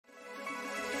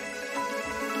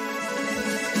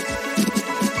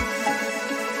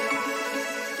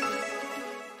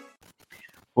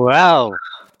Well,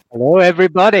 hello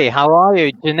everybody. How are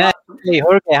you, Jeanette? Hey,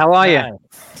 Jorge, how are you? Hi.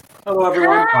 Hello,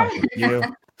 everyone. Fine, thank you.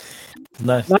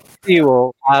 Nice. Nice to see you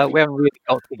all. We haven't really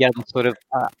got together sort of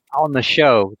on the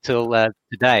show till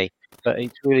today, but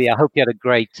it's really. I hope you had a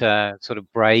great sort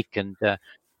of break and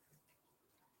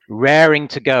raring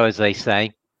to go, as they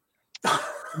say.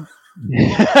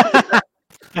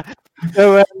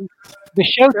 So the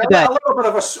show today. A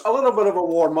little bit of a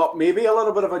warm up, maybe a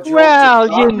little bit of a joke. Well,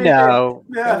 to start, you know.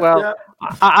 Yeah, well, yeah.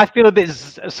 I feel a bit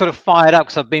sort of fired up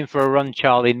because I've been for a run,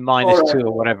 Charlie, in -2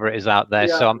 or whatever it is out there.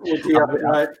 Yeah, So I'm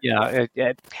right.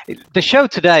 the show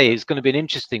today is going to be an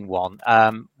interesting one.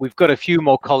 We've got a few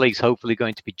more colleagues hopefully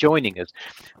going to be joining us,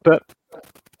 but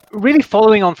really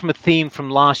following on from a theme from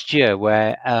last year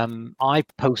where I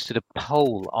posted a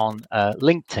poll on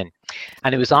LinkedIn,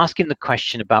 and it was asking the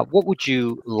question about what would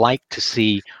you like to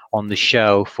see on the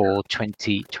show for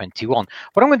 2021.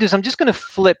 What I'm going to do is I'm just going to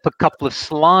flip a couple of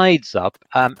slides up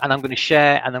and I'm going to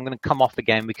share, and I'm going to come off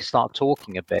again. We can start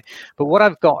talking a bit. But what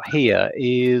I've got here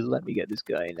is, let me get this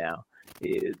going now,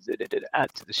 is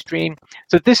add to the stream.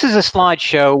 So this is a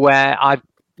slideshow where I've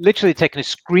literally taken a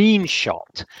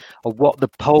screenshot of what the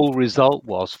poll result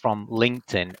was from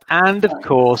LinkedIn. And of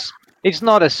course, it's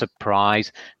not a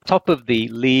surprise. Top of the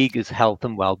league is health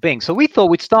and well-being. So we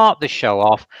thought we'd start the show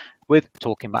off with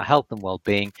talking about health and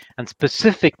well-being, and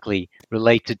specifically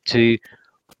related to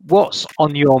what's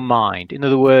on your mind. In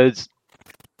other words,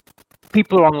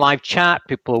 people are on live chat,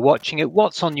 people are watching it.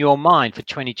 What's on your mind for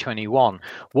 2021?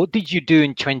 What did you do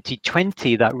in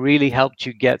 2020 that really helped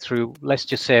you get through, let's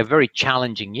just say, a very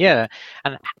challenging year?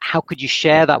 And how could you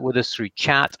share that with us through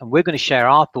chat? And we're going to share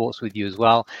our thoughts with you as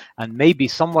well. And maybe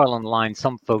somewhere along the line,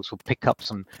 some folks will pick up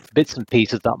some bits and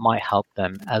pieces that might help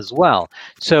them as well.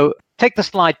 So take the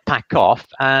slide pack off,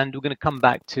 and we're going to come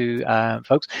back to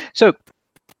folks. So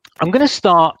I'm going to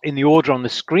start in the order on the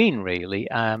screen, really,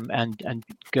 and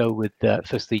go with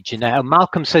firstly Jeanette.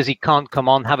 Malcolm says he can't come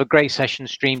on. Have a great session,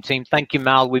 stream team. Thank you,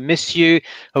 Mal. We miss you.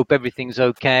 Hope everything's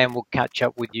okay, and we'll catch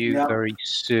up with you very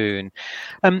soon.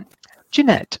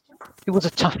 Jeanette, it was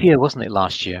a tough year, wasn't it,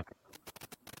 last year?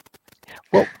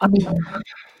 Well, I mean,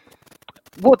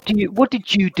 what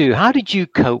did you do? How did you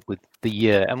cope with the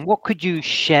year, and what could you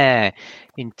share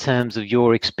in terms of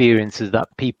your experiences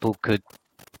that people could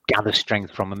gather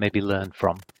strength from and maybe learn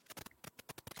from?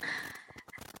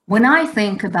 When I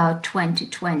think about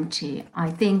 2020,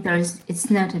 I think it's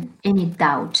not any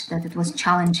doubt that it was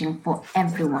challenging for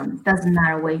everyone. Doesn't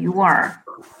matter where you are.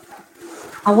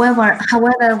 However,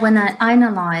 when I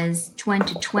analyze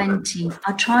 2020,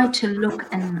 I try to look,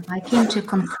 and I came to a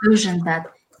conclusion that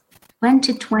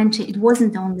 2020, it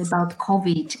wasn't only about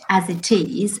COVID as it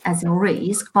is, as a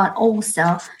risk, but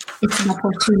also it's an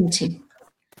opportunity.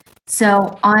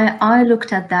 So I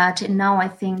looked at that, and now I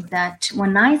think that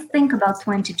when I think about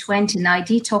 2020, and I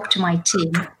did talk to my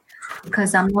team,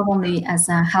 because I'm not only as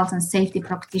a health and safety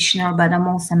practitioner, but I'm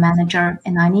also a manager,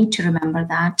 and I need to remember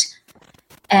that.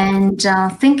 And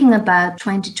thinking about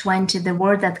 2020, the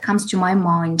word that comes to my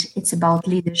mind, it's about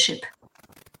leadership.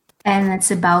 And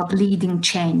it's about leading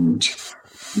change,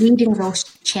 leading those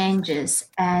changes.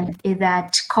 And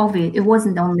that COVID, it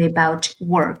wasn't only about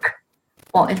work.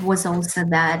 Well, it was also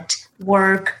that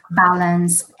work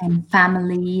balance and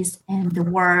families and the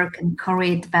work and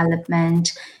career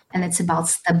development, and it's about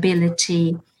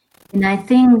stability. And I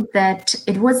think that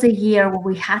it was a year where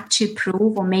we had to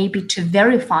prove, or maybe to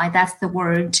verify, that's the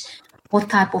word, what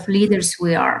type of leaders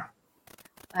we are.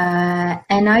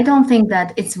 And I don't think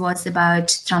that it was about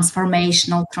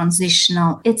transformational,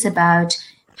 transitional. It's about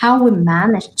how we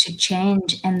manage to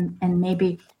change and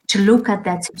maybe to look at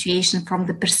that situation from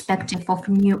the perspective of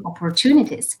new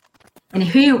opportunities. And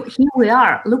here we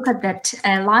are. Look at that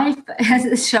live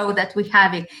show that we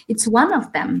have. It's one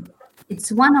of them. It's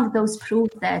one of those proof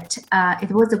that it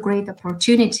was a great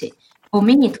opportunity. For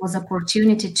me, it was an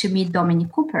opportunity to meet Dominic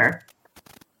Cooper.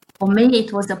 For me,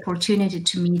 it was an opportunity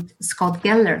to meet Scott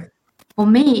Geller. For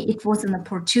me, it was an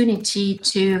opportunity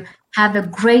to have a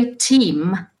great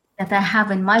team that I have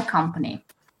in my company.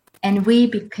 And we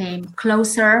became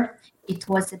closer. It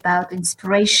was about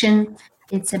inspiration.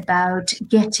 It's about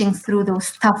getting through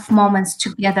those tough moments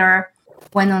together.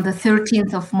 When on the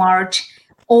 13th of March,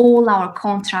 all our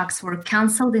contracts were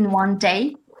canceled in one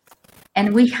day,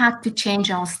 and we had to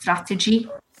change our strategy.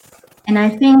 And I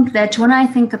think that when I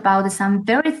think about this, I'm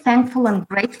very thankful and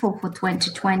grateful for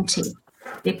 2020,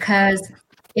 because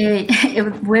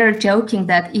we're joking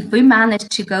that if we manage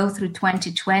to go through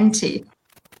 2020,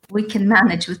 we can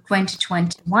manage with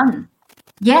 2021.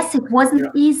 Yes, it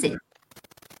wasn't easy.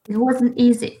 It wasn't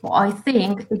easy. Well, I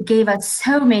think it gave us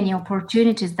so many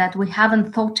opportunities that we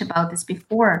haven't thought about this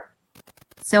before.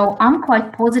 So I'm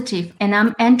quite positive, and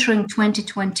I'm entering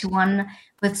 2021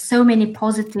 with so many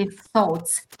positive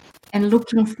thoughts and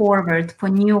looking forward for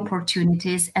new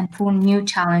opportunities and for new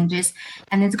challenges.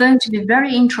 And it's going to be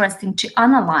very interesting to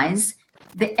analyze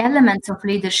the elements of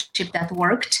leadership that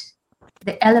worked,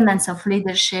 the elements of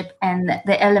leadership and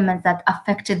the elements that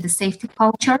affected the safety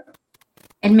culture,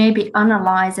 and maybe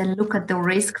analyze and look at the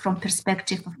risk from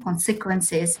perspective of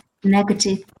consequences,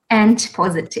 negative and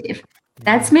positive.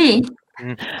 That's me.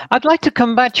 I'd like to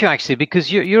come back to you actually,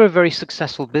 because you're a very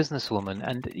successful businesswoman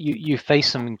and you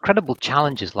faced some incredible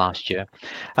challenges last year.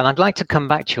 And I'd like to come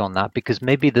back to you on that, because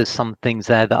maybe there's some things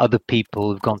there that other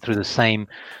people who've gone through the same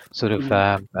sort of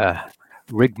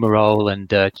rigmarole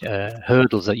and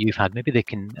hurdles that you've had. Maybe they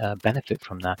can benefit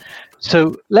from that.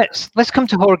 So let's come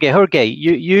to Jorge. Jorge,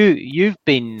 you've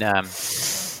been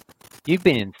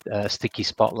in a sticky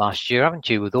spot last year, haven't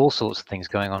you, with all sorts of things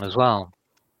going on as well?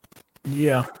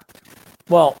 Yeah.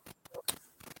 Well,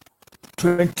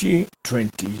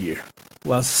 2020 year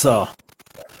was a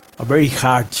very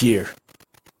hard year.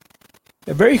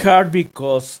 Very hard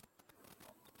because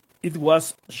it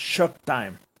was shock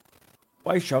time.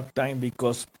 Why shock time?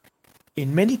 Because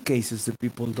in many cases the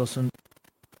people doesn't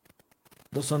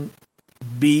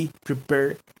be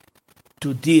prepared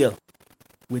to deal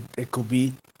with a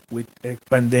COVID, with a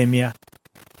pandemic,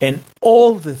 and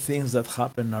all the things that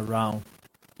happen around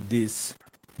this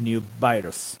new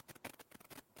virus.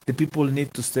 The people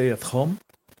need to stay at home.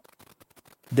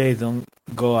 They don't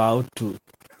go out to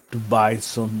buy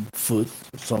some food,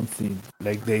 something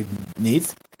like they need.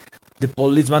 The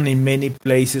policeman in many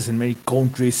places, in many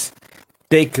countries,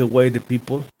 take away the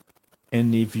people.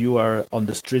 And if you are on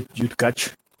the street, you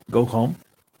go home,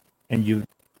 and you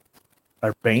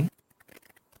are paying.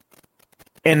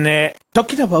 And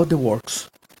talking about the works,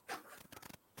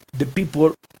 the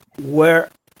people were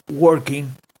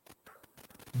working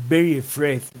very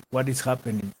afraid what is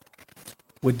happening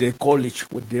with the college,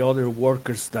 with the other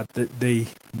workers that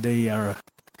they are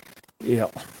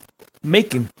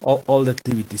making all the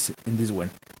activities in this one.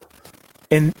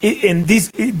 And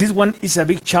this one is a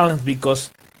big challenge,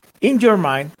 because in your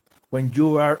mind, when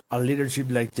you are a leadership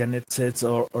like Janet says,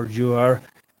 or you are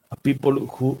a people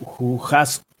who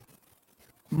has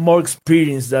more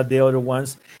experience than the other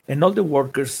ones, and all the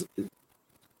workers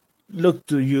look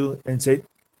to you and say,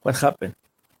 what happened?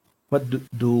 What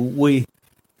do we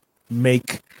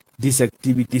make these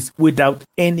activities without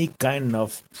any kind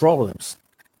of problems?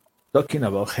 Talking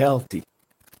about healthy.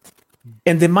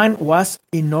 And the mind was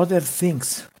in other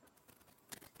things.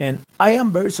 And I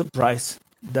am very surprised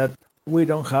that we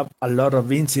don't have a lot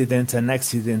of incidents and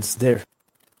accidents there,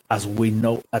 as we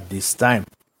know at this time.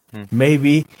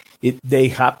 Maybe they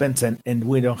happen and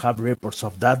we don't have reports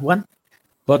of that one.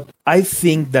 But I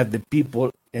think that the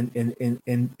people in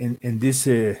this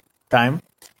time,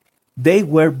 they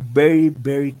were very,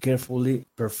 very carefully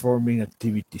performing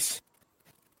activities,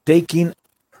 taking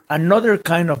another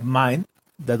kind of mind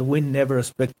that we never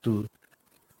expect to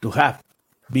have,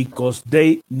 because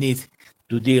they need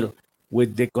to deal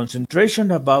with the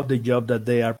concentration about the job that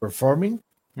they are performing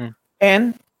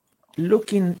and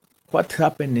looking what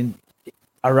happening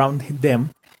around them,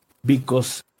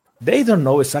 because they don't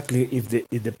know exactly if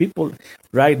the people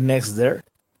right next there,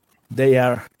 they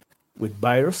are with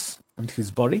virus on his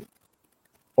body,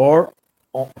 or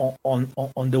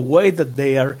on the way that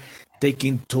they are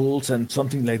taking tools and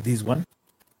something like this one.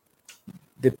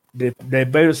 The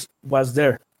virus was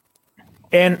there.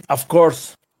 And of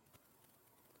course,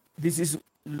 this is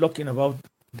looking about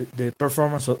the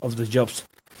performance of the jobs,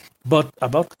 but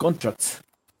about contracts.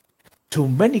 Too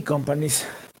many companies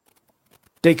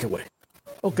take away.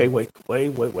 Okay, wait.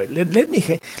 Let me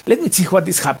see what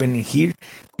is happening here.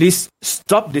 Please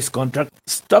stop this contract.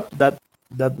 Stop that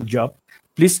job.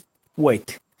 Please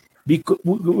wait,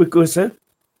 because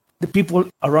the people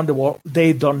around the world,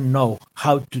 they don't know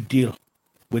how to deal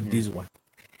with this one,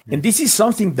 and this is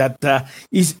something that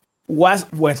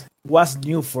was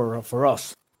new for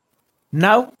us.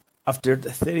 Now, after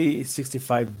the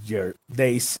 65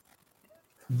 days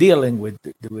dealing with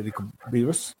the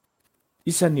virus,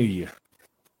 it's a new year.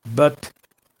 But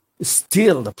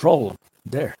still the problem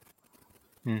there.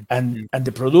 And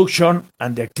the production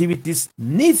and the activities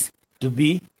need to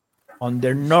be on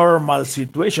their normal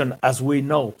situation, as we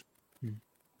know.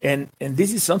 And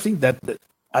this is something that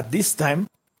at this time,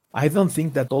 I don't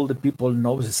think that all the people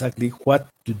knows exactly what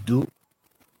to do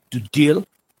to deal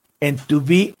and to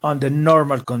be on the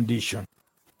normal condition.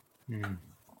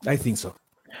 I think so.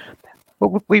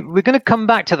 Well, we're going to come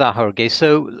back to that, Jorge.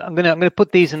 So I'm going to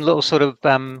put these in little sort of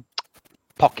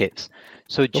pockets.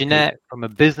 So Jeanette, from a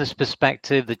business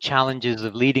perspective, the challenges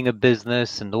of leading a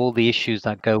business and all the issues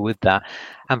that go with that.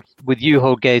 And with you,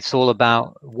 Jorge, it's all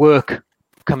about work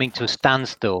coming to a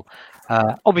standstill.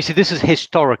 Obviously, this is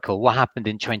historical. What happened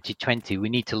in 2020? We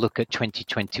need to look at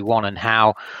 2021 and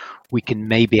how we can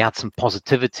maybe add some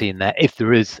positivity in there, if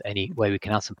there is any way we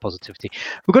can add some positivity.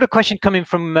 We've got a question coming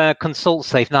from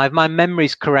ConsultSafe. Now, if my memory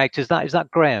is correct, is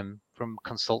that Graham from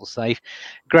ConsultSafe?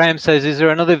 Graham says, is there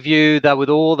another view that with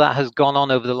all that has gone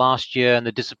on over the last year and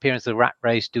the disappearance of the rat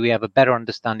race, do we have a better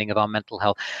understanding of our mental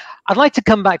health? I'd like to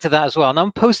come back to that as well. And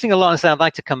I'm posting a lot and saying I'd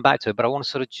like to come back to it, but I want to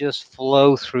sort of just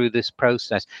flow through this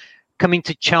process. Coming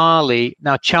to Charlie.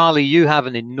 Now, Charlie, you have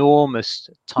an enormous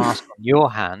task on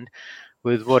your hand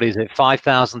with, what is it,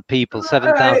 5,000 people,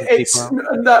 7,000 people?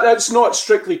 It's not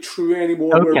strictly true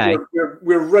anymore. Okay.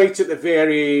 We're right at the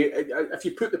very, if you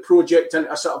put the project in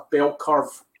a sort of bell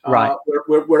curve, right.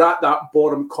 We're at that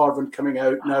bottom curve and coming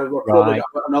out now. We're probably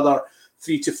got another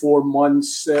 3 to 4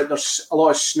 months. There's a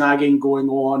lot of snagging going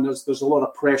on. There's a lot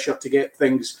of pressure to get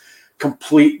things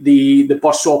complete. The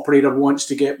bus operator wants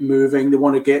to get moving. They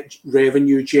want to get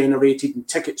revenue generated and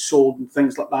tickets sold and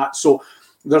things like that. So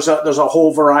there's a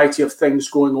whole variety of things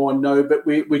going on now, but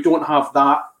we don't have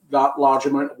that large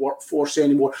amount of workforce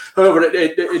anymore. However,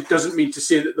 it doesn't mean to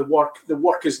say that the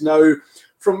work is now,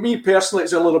 from me personally,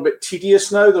 it's a little bit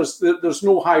tedious now. There's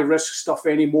no high risk stuff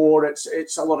anymore.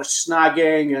 It's a lot of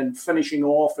snagging and finishing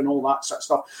off and all that sort of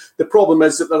stuff. The problem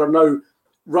is that there are now,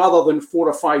 rather than 4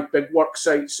 or 5 big work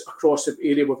sites across the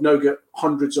area, we've now got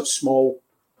hundreds of small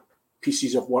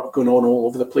pieces of work going on all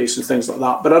over the place and things like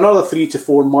that. But another 3 to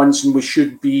 4 months and we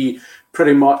should be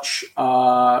pretty much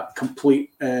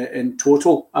complete in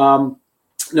total. Now,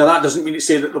 that doesn't mean to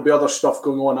say that there'll be other stuff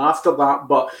going on after that,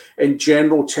 but in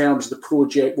general terms, the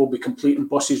project will be complete and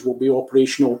buses will be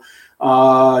operational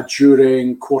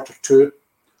during Q2.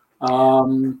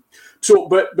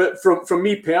 But from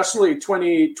me personally,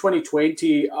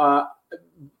 2020,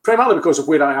 primarily because of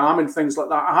where I am and things like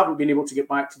that, I haven't been able to get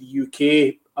back to the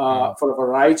UK for a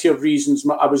variety of reasons.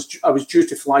 I was due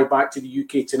to fly back to the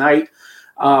UK tonight,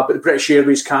 but the British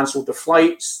Airways cancelled the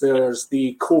flights. There's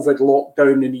the COVID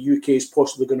lockdown in the UK is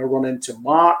possibly going to run into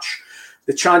March.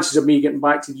 The chances of me getting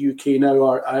back to the UK now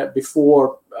are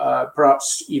before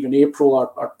perhaps even April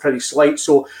are pretty slight.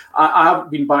 So I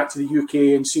haven't been back to the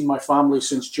UK and seen my family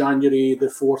since January the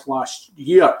 4th last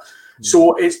year.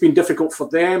 So it's been difficult for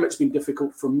them. It's been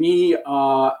difficult for me.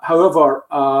 However,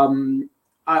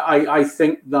 I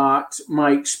think that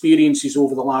my experiences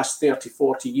over the last 30,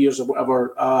 40 years or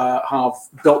whatever have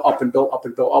built up and built up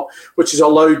and built up, which has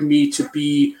allowed me to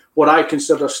be what I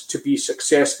consider to be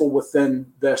successful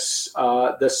within this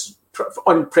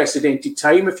unprecedented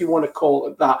time, if you want to call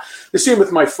it that. The same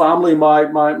with my family. My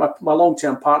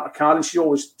long-term partner, Karen, she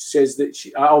always says that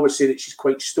I always say that she's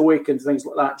quite stoic and things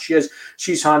like that.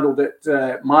 She's handled it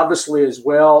marvelously as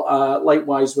well.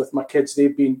 Likewise with my kids,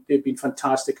 they've been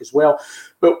fantastic as well.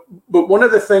 But one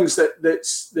of the things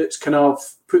that's kind of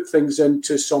put things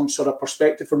into some sort of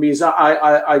perspective for me is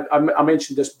I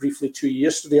mentioned this briefly to you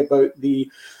yesterday about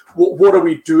what are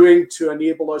we doing to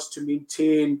enable us to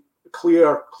maintain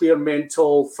clear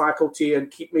mental faculty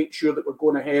and make sure that we're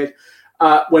going ahead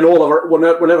when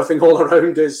everything all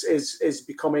around is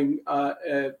becoming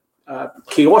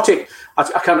chaotic. I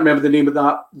can't remember the name of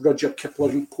that Rudyard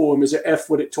Kipling poem. Is it F,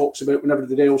 what it talks about when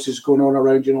everything else is going on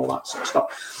around you and all that sort of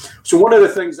stuff. So one of the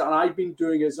things that I've been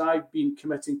doing is I've been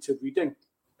committing to reading.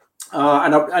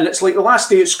 And it's like the last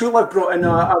day at school, I brought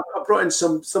in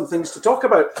some things to talk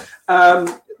about.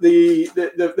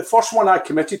 The first one I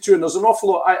committed to, and there's an awful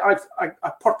lot.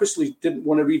 I purposely didn't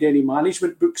want to read any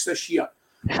management books this year.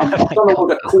 I've done a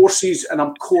lot of courses, and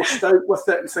I'm coursed out with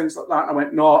it and things like that. And I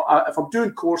went, no, if I'm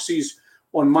doing courses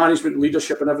on management,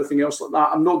 leadership, and everything else like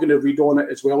that, I'm not going to read on it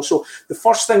as well. So the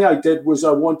first thing I did was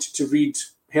I wanted to read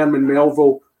Herman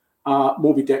Melville,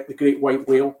 Moby Dick, The Great White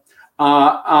Whale.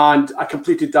 And I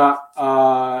completed that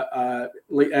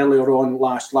earlier on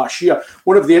last year.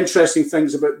 One of the interesting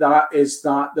things about that is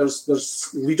that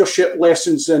there's leadership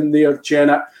lessons in there,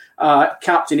 Janet.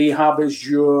 Captain Ahab is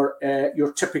your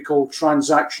typical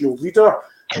transactional leader.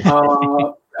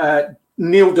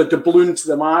 Nailed a doubloon to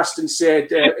the mast and said,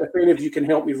 if any of you can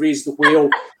help me raise the whale,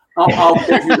 I'll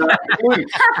give you that doubloon.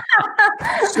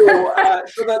 So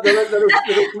there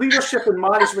are leadership and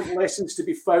management lessons to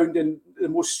be found in the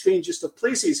most strangest of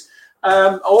places.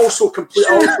 I also True.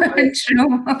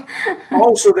 I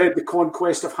also read The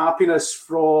Conquest of Happiness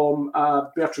from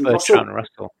Bertrand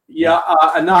Russell. Yeah,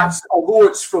 and that's, although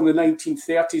it's from the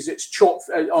 1930s, it's chock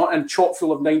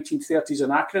full of 1930s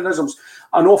anachronisms.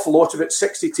 An awful lot of it,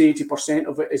 60 to 80%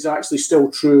 of it, is actually still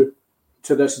true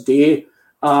to this day.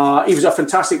 He was a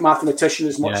fantastic mathematician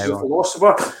as much as a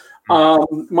philosopher.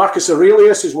 Marcus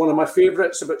Aurelius is one of my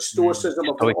favourites about Stoicism.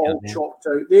 I've got it all chalked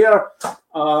out there.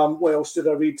 What else did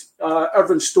I read?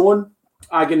 Irving Stone,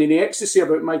 Agony and Ecstasy,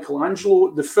 about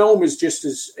Michelangelo. The film is just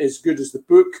as good as the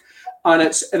book, and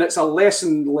it's a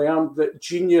lesson learned that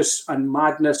genius and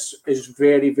madness is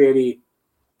very, very.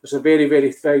 There's a very,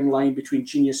 very thin line between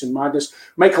genius and madness.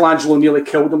 Michelangelo nearly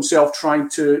killed himself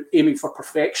aiming for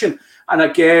perfection. And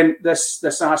again,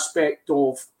 this aspect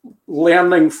of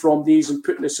learning from these and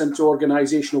putting this into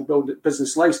organisational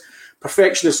business lives,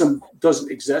 perfectionism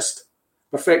doesn't exist.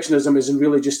 Perfectionism is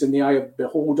really just in the eye of the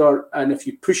beholder. And if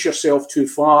you push yourself too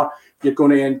far, you're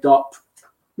going to end up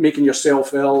making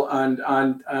yourself ill. And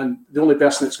the only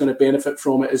person that's going to benefit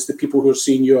from it is the people who are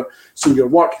seeing your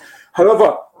work.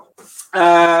 However,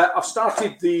 I've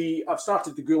started the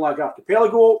Gulag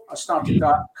Archipelago. I started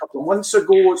that a couple of months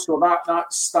ago, so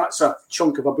that's a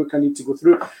chunk of a book I need to go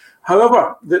through.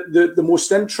 However, the most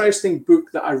interesting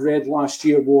book that I read last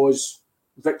year was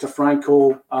Viktor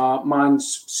Frankl,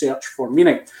 Man's Search for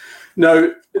Meaning. Now,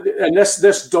 and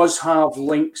this does have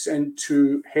links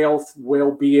into health,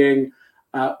 well-being,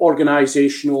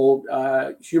 organizational,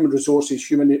 human resources,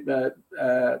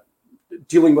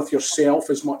 dealing with yourself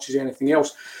as much as anything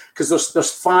else, because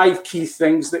there's 5 key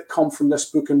things that come from this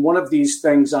book, and one of these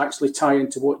things actually tie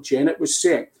into what Janet was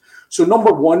saying. So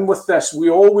number 1 with this, we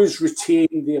always retain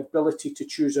the ability to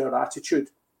choose our attitude.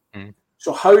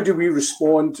 So how do we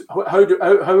respond?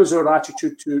 How is our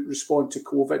attitude to respond to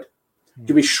COVID?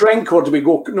 Do we shrink, or do we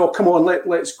go, no, come on,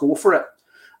 let's go for it?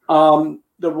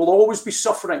 There will always be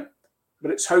suffering,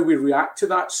 but it's how we react to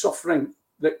that suffering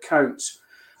that counts.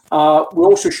 We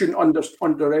also shouldn't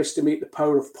underestimate the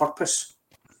power of purpose.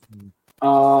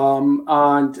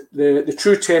 And the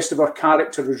true test of our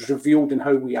character is revealed in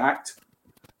how we act.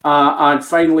 And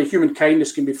finally, human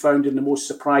kindness can be found in the most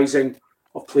surprising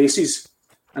of places.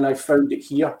 And I found it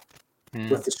here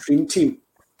with the Stream team.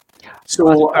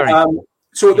 So,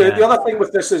 the other thing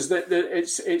with this is that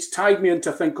it's tied me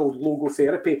into a thing called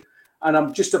logotherapy. And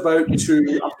I'm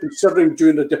considering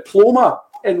doing a diploma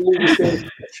in logotherapy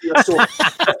this year. So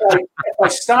if I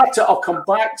start it, I'll come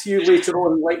back to you later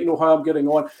on and let you know how I'm getting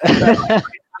on.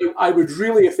 I would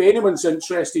really, if anyone's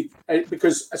interested,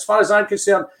 because as far as I'm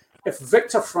concerned, if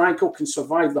Viktor Frankl can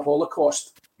survive the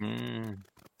Holocaust,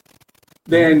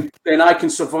 then I can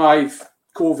survive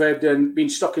COVID and being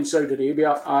stuck in Saudi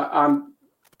Arabia.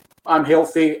 I'm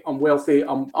healthy, I'm wealthy,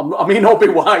 I may not be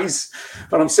wise,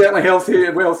 but I'm certainly healthy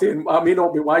and wealthy, and I may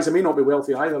not be wise, I may not be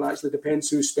wealthy either. Actually,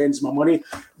 depends who spends my money.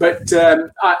 But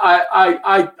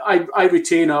I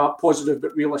retain a positive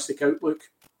but realistic outlook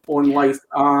on life,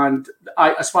 and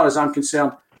as far as I'm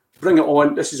concerned, bring it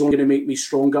on. This is only going to make me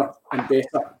stronger and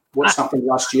better. What's happened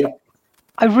last year?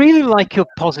 I really like your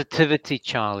positivity,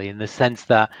 Charlie, in the sense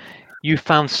that you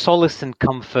found solace and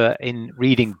comfort in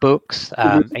reading books,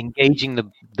 engaging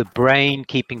the brain,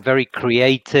 keeping very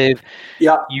creative.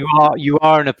 Yeah, you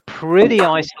are in a pretty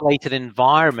isolated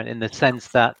environment in the sense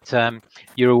that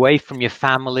you're away from your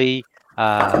family,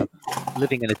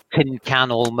 living in a tin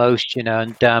can almost,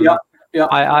 and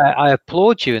I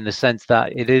applaud you in the sense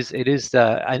that it is,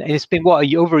 and it's been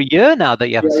over a year now that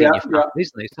you haven't seen your family,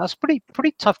 isn't it? So that's pretty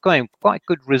tough going. Quite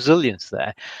good resilience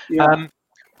there. Yeah.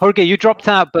 Jorge, you dropped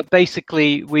out, but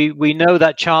basically we know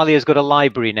that Charlie has got a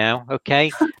library now,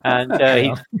 okay? And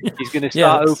he's going to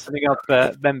start opening up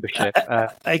membership.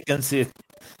 I can see it.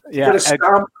 Yeah.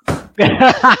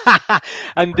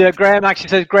 And Graham actually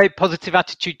says, great positive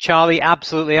attitude, Charlie.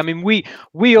 Absolutely. I mean, we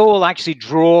all actually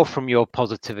draw from your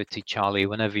positivity, Charlie,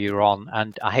 whenever you're on.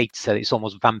 And I hate to say it's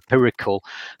almost vampirical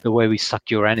the way we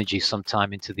suck your energy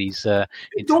sometime into these.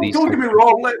 Don't get me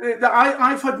wrong.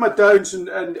 I've had my downs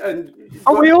and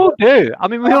we all do. I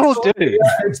mean, we all do. Yeah,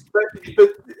 but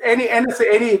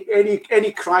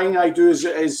any crying I do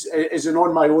is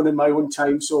on my own in my own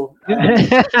time. So.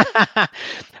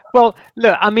 Well,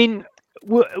 look, I mean,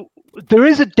 there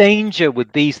is a danger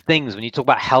with these things when you talk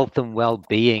about health and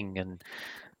well-being and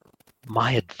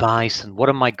my advice and what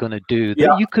am I going to do.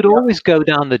 Yeah, you could always go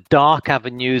down the dark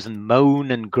avenues and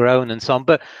moan and groan and so on.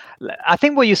 But I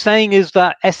think what you're saying is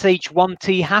that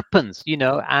SH1T happens,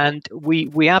 and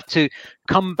we have to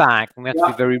come back and we have to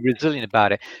be very resilient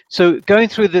about it. So going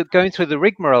through the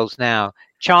rigmaroles now,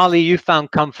 Charlie, you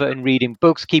found comfort in reading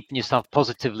books, keeping yourself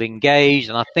positively engaged.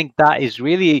 And I think that is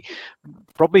really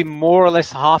probably more or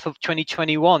less half of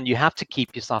 2021. You have to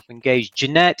keep yourself engaged.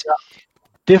 Jeanette,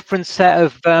 different set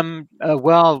of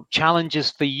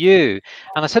challenges for you,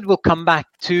 and I said we'll come back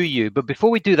to you, but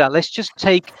before we do that, let's just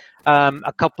take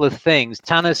a couple of things.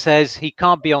 Tanner says he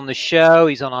can't be on the show,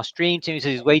 he's on our stream team, he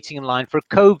says he's waiting in line for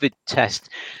a COVID test.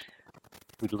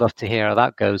 We'd love to hear how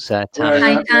that goes, Tanner.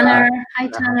 Hi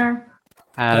Tanner.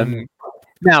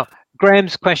 Now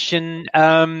Graham's question,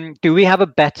 do we have a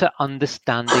better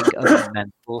understanding of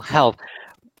mental health?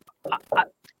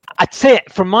 I'd say,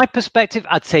 from my perspective,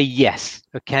 I'd say yes.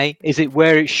 Okay. Is it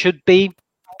where it should be?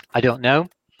 I don't know.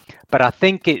 But I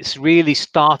think it's really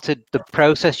started the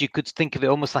process. You could think of it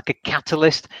almost like a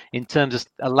catalyst in terms of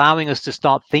allowing us to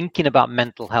start thinking about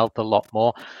mental health a lot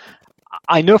more.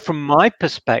 I know from my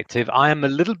perspective, I am a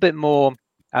little bit more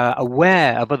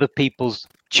aware of other people's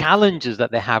challenges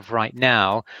that they have right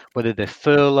now, whether they're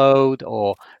furloughed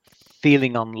or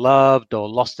feeling unloved or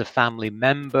lost a family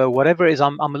member, whatever it is.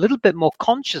 I'm a little bit more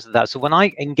conscious of that. So when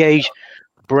I engage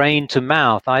brain to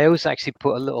mouth, I always actually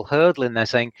put a little hurdle in there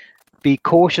saying, be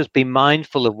cautious, be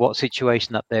mindful of what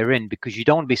situation that they're in, because you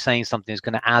don't want to be saying something that's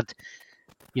going to add,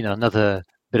 another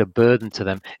bit of burden to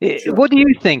them. Sure. What do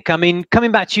you think? I mean,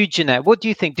 coming back to you, Jeanette, what do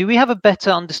you think? Do we have a better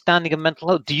understanding of mental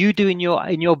health? Do you do in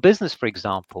your business, for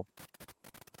example?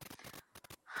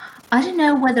 I don't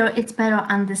know whether it's better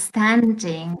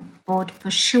understanding, but for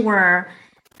sure,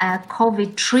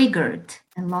 COVID triggered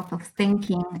a lot of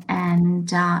thinking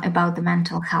and about the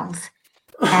mental health.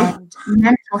 And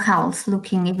mental health,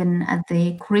 looking even at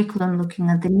the curriculum, looking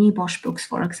at the NIBOSH books,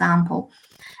 for example,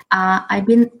 I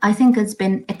think it's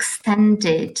been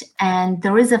extended, and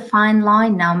there is a fine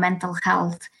line now, mental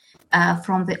health,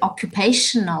 from the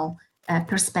occupational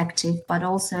perspective, but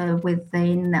also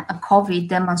within COVID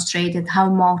demonstrated how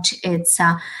much it's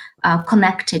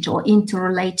connected or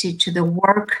interrelated to the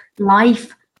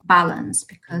work-life balance,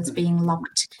 because being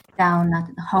locked down at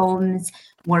homes,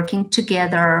 working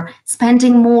together,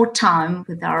 spending more time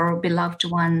with our beloved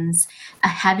ones,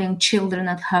 having children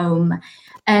at home,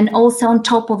 and also on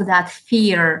top of that,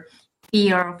 fear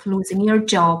of losing your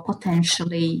job,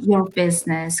 potentially your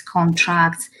business,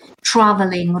 contracts,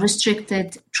 traveling,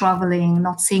 restricted traveling,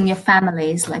 not seeing your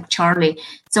families like Charlie.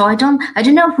 So I don't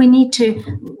know if we need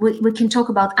to. We can talk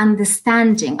about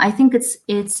understanding. I think it's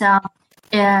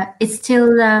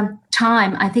still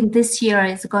time. I think this year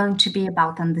is going to be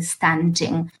about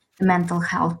understanding the mental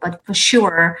health, but for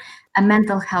sure,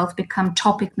 mental health become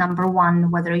topic number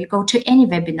one. Whether you go to any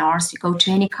webinars, you go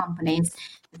to any companies.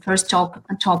 The first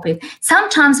topic.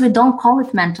 Sometimes we don't call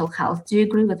it mental health. Do you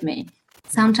agree with me?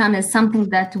 Sometimes it's something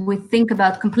that we think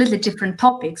about completely different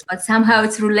topics, but somehow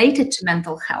it's related to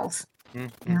mental health.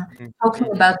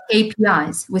 Talking about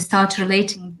KPIs, we start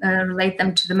relate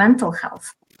them to the mental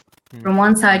health. From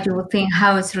one side, you will think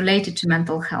how it's related to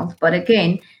mental health, but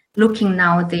again, looking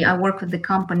now, I work with the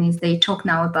companies. They talk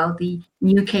now about the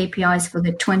new KPIs for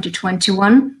the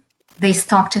 2021. They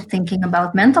started thinking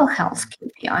about mental health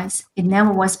KPIs. It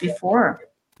never was before.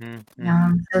 So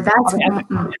that's.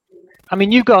 I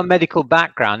mean, you've got a medical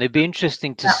background. It'd be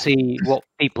interesting to see what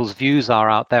people's views are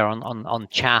out there on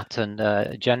chat and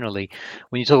generally.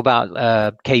 When you talk about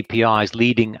KPIs,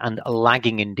 leading and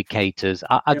lagging indicators,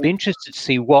 I'd be interested to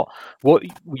see what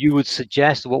you would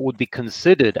suggest, what would be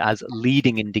considered as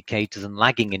leading indicators and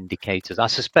lagging indicators. I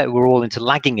suspect we're all into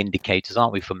lagging indicators,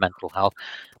 aren't we, for mental health?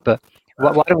 But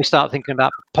why don't we start thinking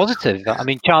about positive? I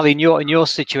mean, Charlie, in your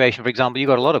situation, for example, you've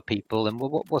got a lot of people, and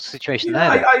what's the situation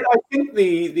there? I think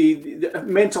the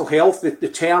mental health, the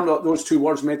term, those two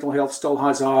words, mental health, still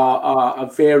has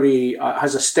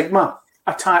has a stigma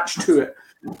attached to it,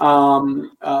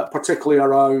 particularly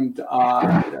around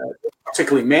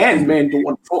particularly men. Men don't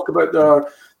want to talk about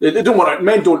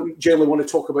men don't generally want to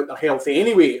talk about their health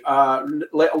anyway,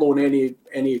 let alone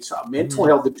any sort of mental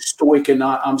health, the stoic and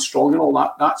I'm strong and all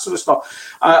that sort of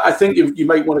stuff. I think you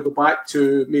might want to go back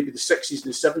to maybe the 60s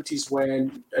and the 70s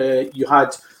when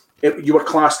you were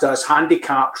classed as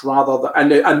handicapped rather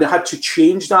than, and they had to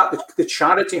change that. The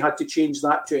charity had to change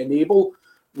that to enable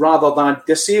rather than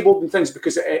disabled and things,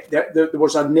 because there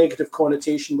was a negative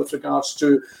connotation with regards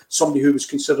to somebody who was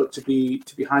considered to be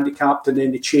handicapped, and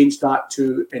then they changed that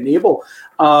to enable.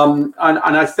 And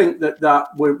I think that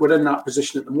we're in that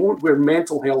position at the moment where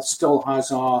mental health still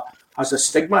has a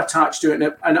stigma attached to it,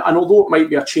 and although it might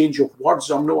be a change of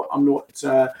words, I'm not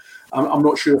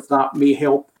sure if that may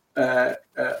help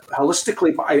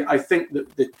holistically, but I think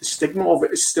that the stigma of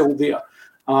it is still there,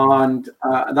 and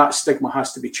that stigma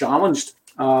has to be challenged.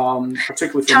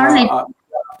 Particularly from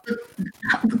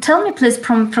Tell me, please,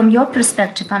 from your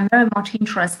perspective, I'm very much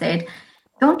interested.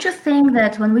 Don't you think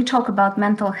that when we talk about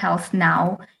mental health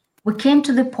now, we came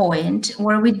to the point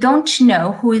where we don't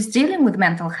know who is dealing with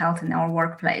mental health in our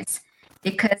workplace?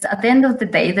 Because at the end of the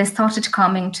day, they started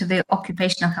coming to the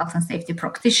occupational health and safety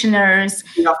practitioners,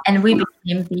 and we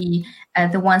became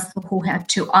the ones who had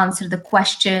to answer the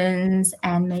questions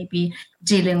and maybe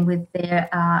dealing with their,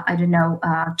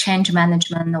 change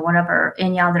management or whatever,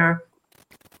 any other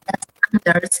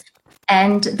standards.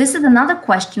 And this is another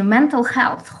question, mental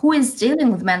health. Who is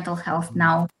dealing with mental health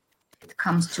now when it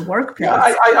comes to workplace?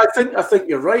 Yeah, I think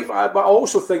you're right, but I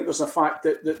also think there's a fact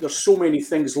that there's so many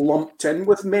things lumped in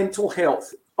with mental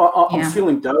health. I'm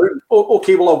feeling down.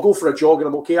 Okay, well, I'll go for a jog and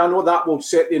I'm okay. I know that will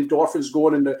set the endorphins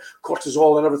going and the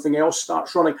cortisol and everything else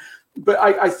starts running. But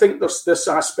I think there's this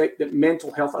aspect that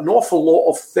mental health, an awful lot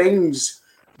of things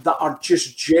that are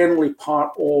just generally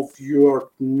part of your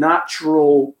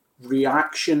natural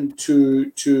reaction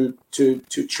to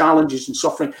challenges and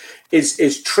suffering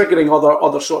is triggering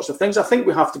other sorts of things. I think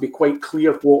we have to be quite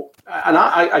clear what, and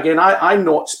I'm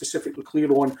not specifically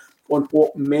clear on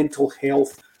what mental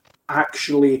health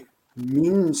actually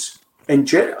means.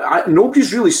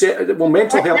 Nobody's really said. Well,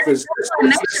 mental health is.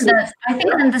 I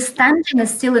think understanding is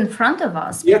still in front of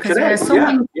us because there are so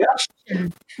many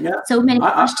questions, so many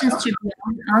questions to be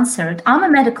answered. I'm a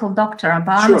medical doctor, I'm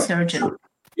a surgeon.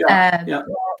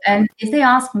 And if they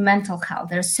ask mental health,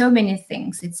 there are so many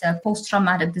things. It's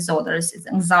post-traumatic disorders, it's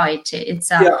anxiety, it's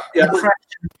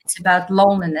depression, it's about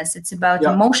loneliness, it's about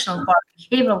emotional part,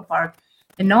 behavioral part,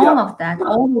 and all of that.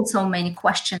 All so many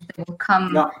questions that will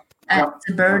come as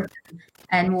a burden,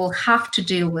 and we'll have to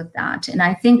deal with that. And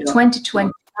I think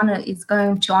 2021 is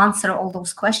going to answer all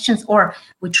those questions, or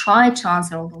we try to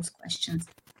answer all those questions.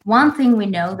 One thing we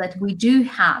know that we do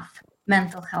have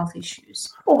mental health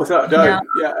issues. Oh, without a doubt.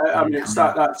 I mean, it's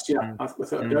that's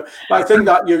without a doubt. But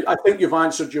I think you've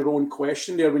answered your own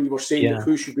question there when you were saying that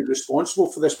who should be responsible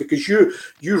for this, because you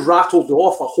rattled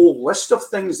off a whole list of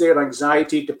things there: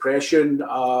 anxiety, depression,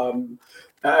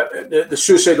 the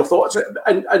suicidal thoughts,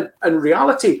 and in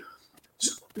reality,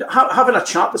 having a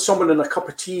chat with someone and a cup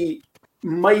of tea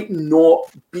might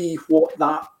not be what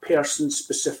that person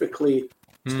specifically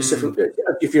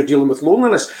if you're dealing with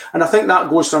loneliness. And I think that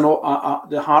goes to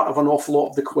the heart of an awful lot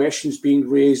of the questions being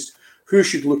raised. Who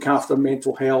should look after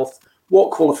mental health? What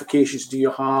qualifications do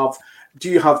you have? Do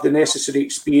you have the necessary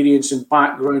experience and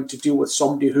background to deal with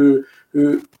somebody who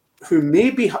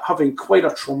may be having quite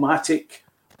a traumatic,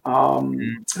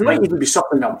 who might even be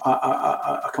suffering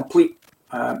a complete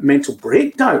mental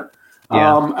breakdown?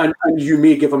 And you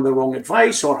may give them the wrong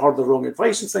advice or her the wrong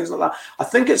advice and things like that. I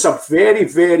think it's a very,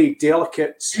 very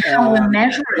delicate... how we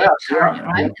measure it,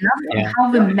 right?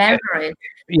 How we measure it.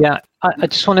 Yeah, I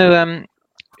just want to...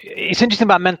 it's interesting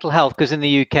about mental health, because in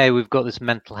the UK, we've got this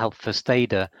mental health first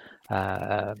aider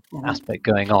aspect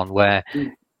going on, where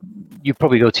you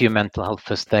probably go to your mental health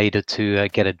first aider to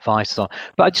get advice on.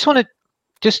 But I just want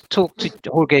to talk to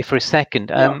Jorge for a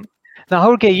second. Now,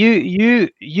 Jorge,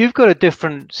 you've got a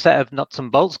different set of nuts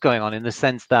and bolts going on, in the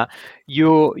sense that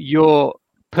your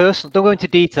personal, don't go into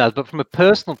details, but from a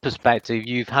personal perspective,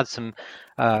 you've had some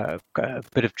a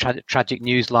bit of tragic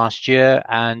news last year,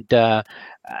 and I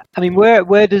mean,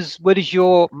 where does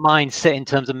your mind sit in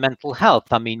terms of mental health?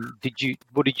 I mean,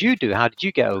 what did you do? How did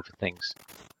you get over things?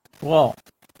 Well,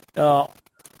 I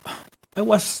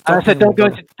was. I said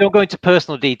don't go into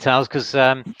personal details, because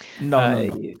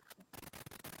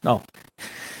No.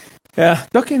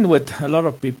 Talking with a lot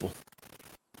of people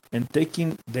and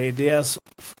taking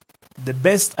the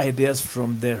best ideas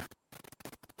from there.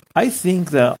 I think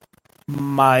that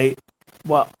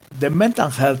the mental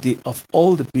health of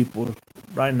all the people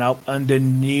right now and the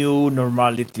new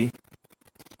normality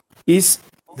is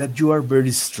that you are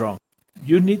very strong.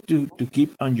 You need to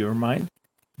keep on your mind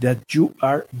that you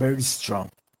are very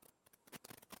strong.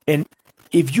 And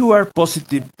if you are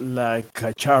positive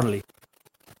like Charlie,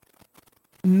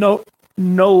 no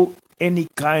any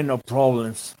kind of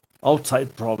problems,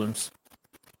 outside problems,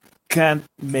 can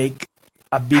make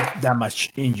a big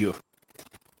damage in you.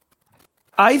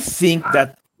 I think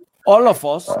that all of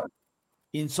us,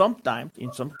 in some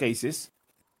cases,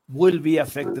 will be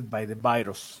affected by the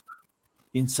virus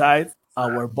inside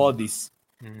our bodies.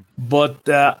 But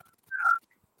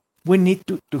we need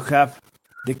to have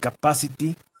the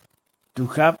capacity to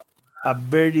have a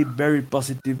very, very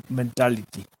positive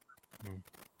mentality.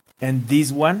 And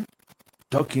this one,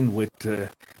 talking with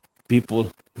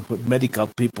people, with medical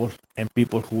people and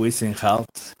people who is in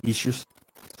health issues,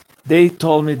 they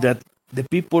told me that the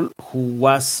people who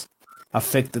was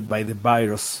affected by the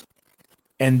virus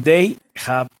and they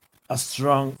have a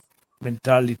strong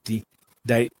mentality,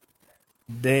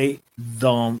 they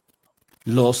don't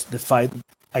lose the fight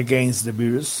against the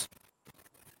virus.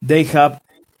 They have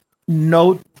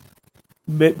no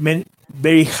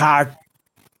very hard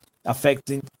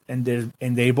affecting in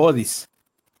their bodies.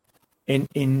 In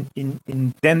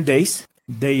 10 days,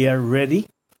 they are ready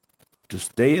to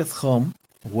stay at home,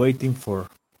 waiting for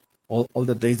all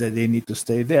the days that they need to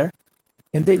stay there,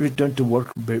 and they return to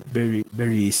work very,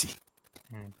 very easy.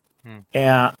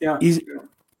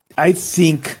 I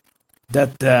think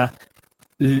that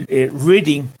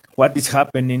reading what is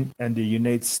happening in the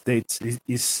United States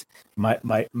is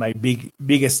my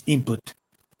biggest input.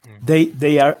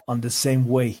 They are on the same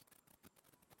way.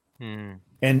 And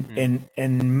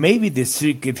maybe the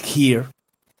secret here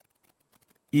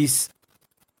is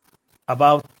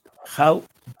about how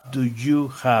do you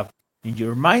have in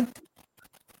your mind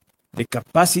the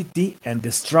capacity and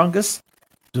the strongest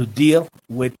to deal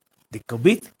with the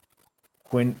COVID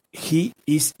when he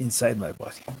is inside my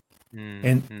body.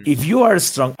 And if you are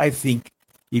strong, I think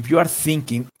if you are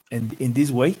thinking in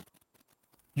this way,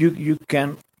 you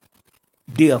can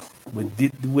deal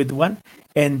with one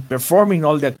and performing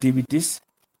all the activities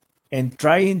and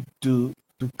trying to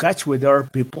catch with other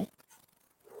people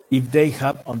if they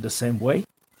have on the same way.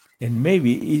 And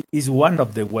maybe it is one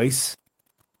of the ways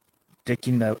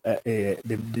taking the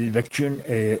vaccine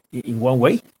in one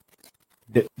way,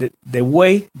 the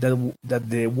way that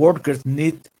the workers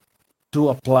need to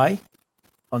apply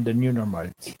on the new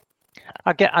normality.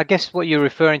 I guess what you're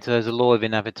referring to is a law of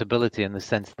inevitability, in the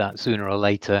sense that sooner or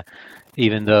later,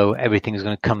 even though everything is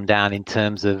going to come down in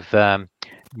terms of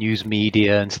news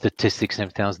media and statistics and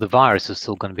everything else, the virus is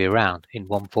still going to be around in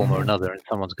one form or another, and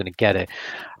someone's going to get it.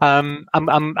 I'm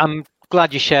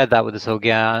glad you shared that with us,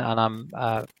 Holger, and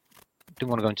I'm don't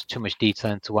want to go into too much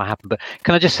detail into what happened, but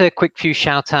can I just say a quick few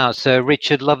shout outs?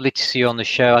 Richard, lovely to see you on the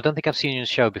show. I don't think I've seen you on the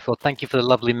show before. Thank you for the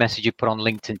lovely message you put on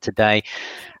LinkedIn today.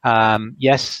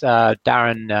 Yes,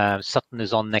 Darren Sutton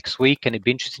is on next week, and it'd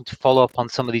be interesting to follow up on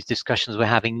some of these discussions we're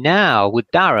having now with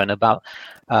Darren about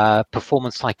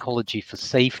performance psychology for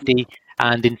safety.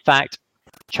 And in fact,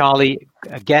 Charlie,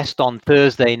 a guest on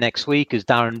Thursday next week is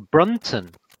Darren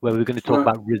Brunton, where we're going to talk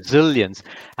about resilience.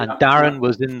 And Darren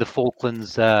was in the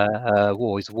Falklands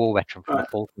War. He's a war veteran from the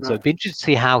Falklands. So it'd be interesting to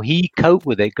see how he coped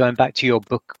with it, going back to your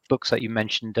books that you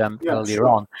mentioned earlier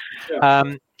on.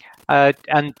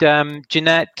 And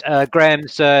Jeanette,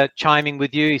 Graham's chiming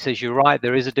with you. He says, you're right,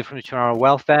 there is a difference between our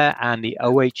welfare and the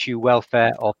OHU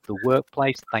welfare of the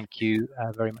workplace. Thank you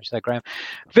very much there, Graham.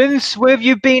 Vince, where have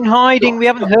you been hiding? We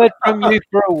haven't heard from you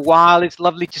for a while. It's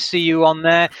lovely to see you on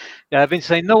there. Vince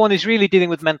saying, no one is really dealing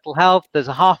with mental health. There's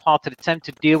a half-hearted attempt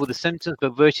to deal with the symptoms,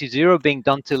 but virtually zero being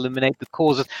done to eliminate the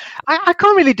causes. I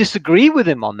can't really disagree with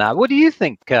him on that. What do you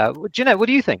think? Jeanette, what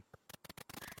do you think?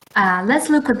 Let's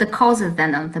look at the causes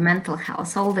then of the mental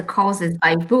health. All the causes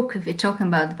by book, if you're talking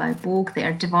about by book, they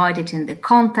are divided in the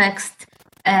context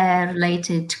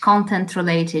related, content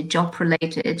related, job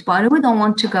related. But we don't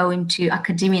want to go into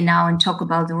academia now and talk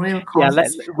about the real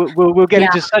causes. Yeah, we'll get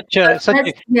into such a...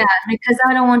 Yeah, because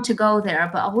I don't want to go there.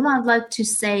 But I would like to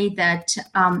say that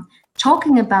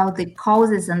talking about the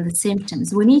causes and the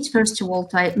symptoms, we need first of all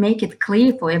to make it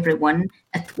clear for everyone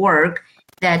at work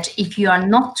that if you are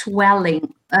not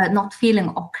not feeling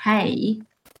okay,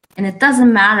 and it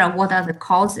doesn't matter what are the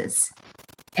causes,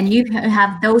 and you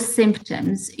have those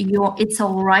symptoms, it's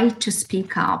all right to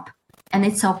speak up, and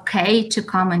it's okay to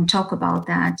come and talk about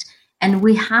that. And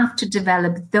we have to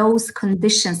develop those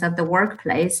conditions at the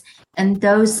workplace and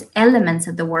those elements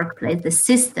at the workplace, the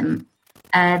system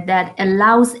that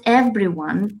allows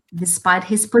everyone, despite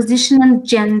his position and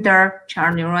gender,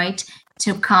 Charlie, right,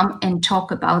 to come and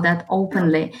talk about that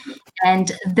openly.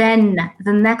 And then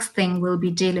the next thing will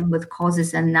be dealing with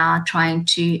causes and trying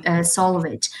to solve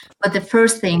it. But the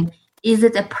first thing, is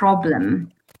it a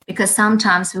problem? Because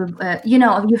sometimes,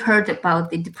 you've heard about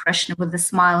the depression with a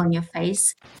smile on your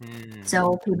face.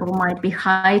 So people might be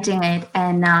hiding it,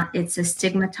 and it's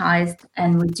stigmatized,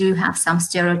 and we do have some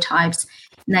stereotypes.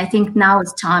 And I think now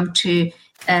it's time to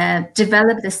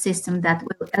develop the system that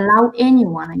will allow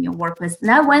anyone in your workplace.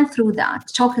 And I went through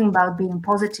that, talking about being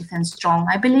positive and strong.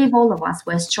 I believe all of us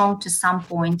were strong to some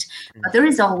point, but there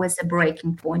is always a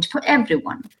breaking point for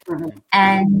everyone.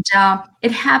 And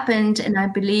it happened, and I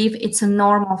believe it's a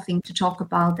normal thing to talk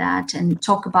about that and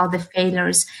talk about the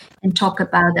failures and talk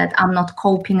about that I'm not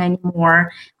coping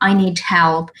anymore, I need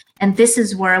help. And this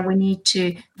is where we need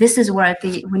to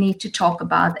talk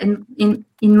about. And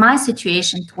in my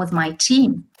situation, it was my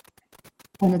team.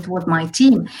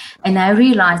 And I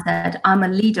realized that I'm a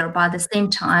leader, but at the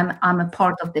same time, I'm a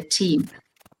part of the team.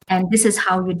 And this is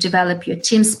how you develop your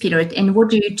team spirit. And what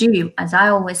do you do? As I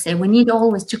always say, we need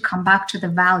always to come back to the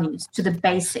values, to the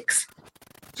basics,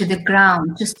 to the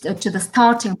ground, just to the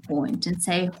starting point, and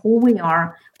say who we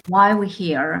are, why we're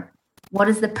here, what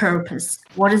is the purpose,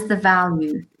 what is the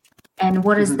value, and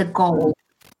what is the goal.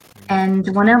 And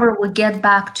whenever we get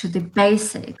back to the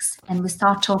basics and we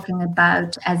start talking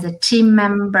about as a team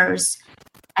members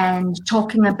and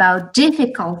talking about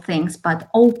difficult things, but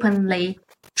openly,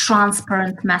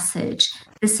 transparent message,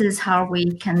 this is how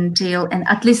we can deal and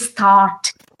at least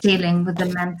start dealing with the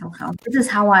mental health. This is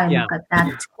how I look at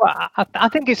that. Well, I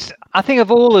think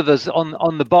of all of us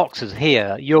on the boxes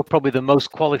here, you're probably the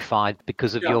most qualified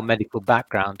because of your medical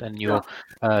background and your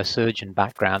surgeon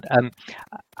background.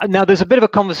 Now there's a bit of a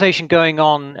conversation going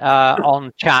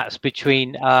on chats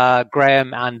between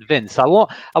Graham and Vince. I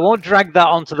won't drag that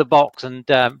onto the box and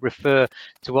refer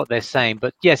to what they're saying,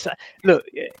 but yes, look,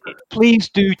 please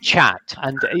do chat.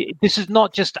 And this is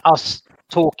not just us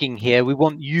talking here. We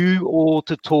want you all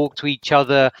to talk to each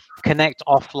other, connect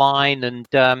offline, and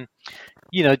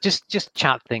just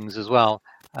chat things as well.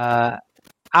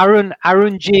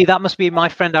 Arun G, that must be my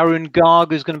friend Arun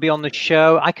Garg, who's going to be on the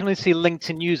show. I can only see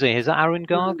LinkedIn user. Is that Arun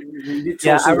Garg?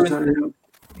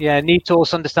 Need to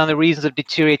also understand the reasons of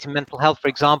deteriorating mental health. For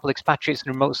example, expatriates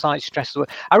and remote sites, stress.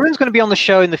 Arun's going to be on the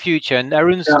show in the future, and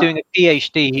Arun's doing a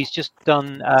PhD. He's just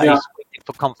done. He's waiting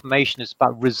for confirmation. It's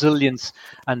about resilience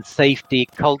and safety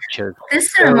culture.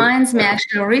 This reminds me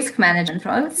actually of risk management,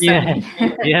 right?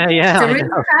 Yeah. So risk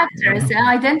factors.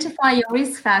 Identify your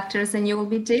risk factors, and you will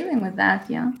be dealing with that.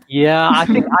 Yeah, I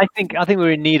think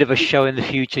we're in need of a show in the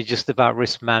future just about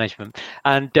risk management.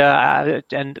 And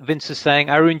Vince is saying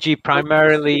Arun G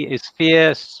primarily is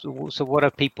fear. So what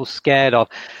are people scared of?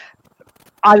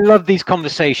 I love these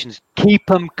conversations. Keep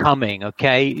them coming,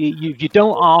 okay? You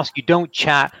don't ask, you don't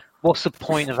chat. What's the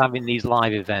point of having these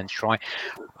live events, right?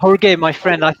 Jorge, my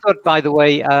friend, I thought, by the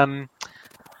way, I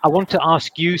want to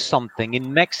ask you something.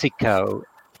 In Mexico,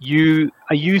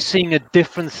 are you seeing a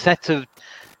different set of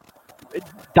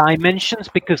dimensions?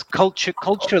 Because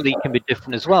culturally can be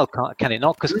different as well, can it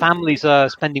not? Because families are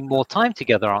spending more time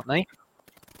together, aren't they?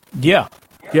 Yeah.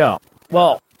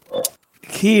 Well,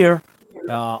 here,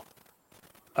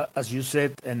 as you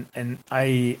said, and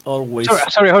I always...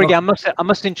 Sorry, Jorge, I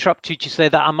must interrupt you to say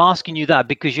that I'm asking you that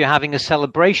because you're having a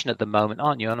celebration at the moment,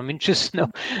 aren't you? And I'm interested to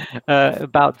know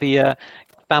about the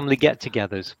family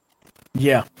get-togethers.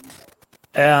 Yeah.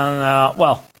 And,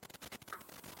 well,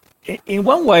 in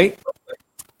one way,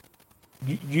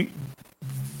 the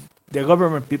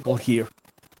government people here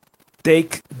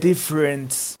take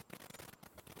different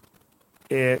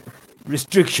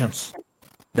restrictions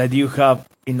that you have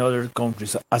in other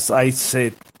countries, as I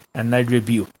said, and I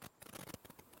review.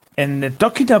 And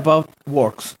talking about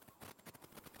works,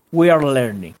 we are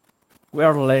learning. We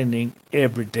are learning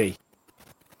every day.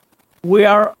 We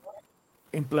are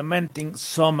implementing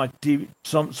some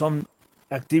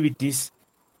activities,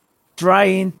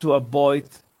 trying to avoid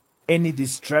any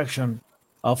distraction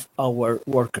of our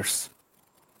workers,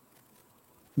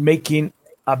 making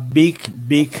a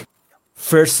big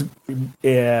first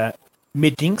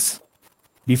meetings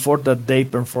before that day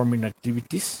performing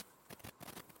activities.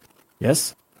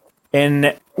 Yes,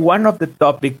 and one of the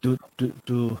topic to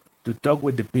talk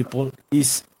with the people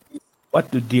is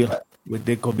what to deal with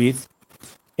the COVID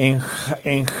and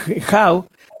how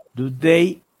do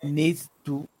they need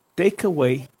to take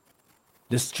away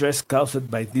the stress caused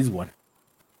by this one.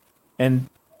 And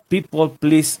people,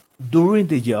 please, during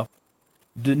the job,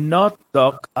 do not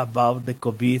talk about the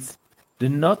COVID. Do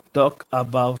not talk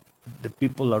about the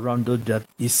people around you that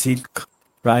is sick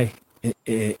right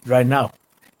now.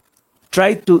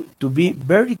 Try to be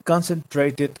very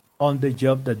concentrated on the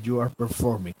job that you are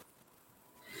performing.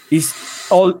 Is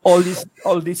all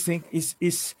this thing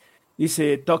is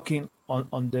talking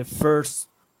on the first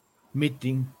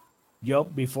meeting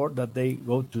job before that they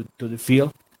go to the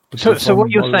field. So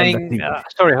what you're saying,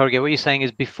 sorry, Jorge, what you're saying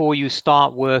is before you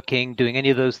start working, doing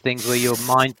any of those things where your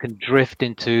mind can drift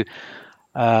into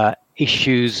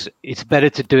issues, it's better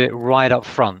to do it right up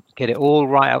front. Get it all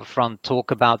right up front.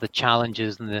 Talk about the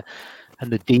challenges and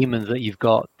the demons that you've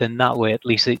got. Then that way, at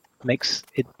least it makes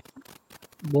it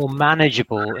more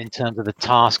manageable in terms of the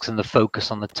tasks and the focus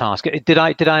on the task. Did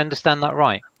I understand that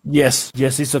right? Yes,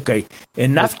 it's okay.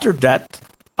 And after that,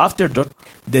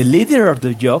 the leader of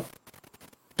the job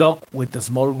talk with a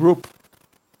small group.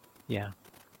 Yeah.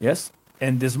 Yes,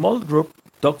 and the small group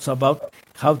talks about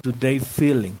how do they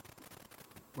feeling.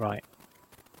 Right.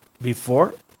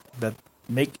 Before that,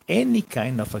 make any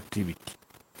kind of activity.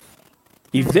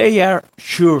 If they are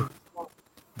sure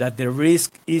that the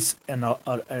risk is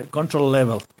a control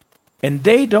level and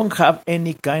they don't have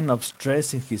any kind of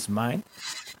stress in his mind,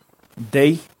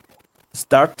 they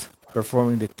start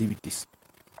performing the activities.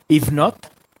 If not,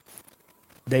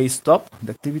 they stop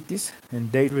the activities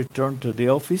and they return to the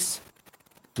office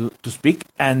to speak,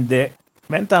 and the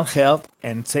mental health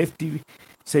and safety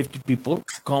people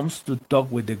comes to talk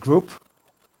with the group,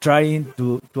 trying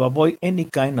to avoid any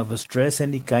kind of stress,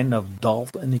 any kind of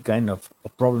doubt, any kind of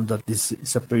problem that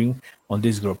is appearing on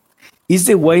this group. Is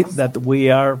the way that we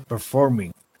are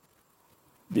performing.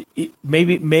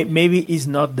 Maybe is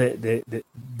not the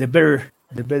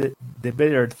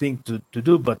better thing to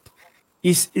do, but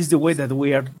is the way that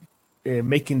we are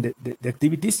making the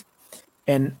activities,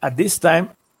 and at this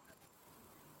time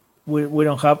we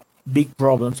don't have big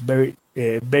problems,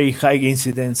 very high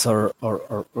incidents or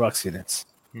accidents.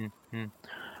 Mm-hmm.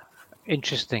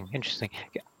 Interesting.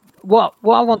 What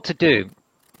I want to do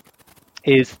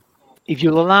is, if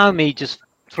you'll allow me just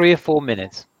 3 or 4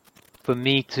 minutes for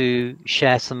me to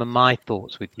share some of my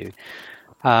thoughts with you.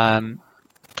 I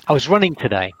was running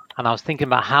today and I was thinking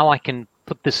about how I can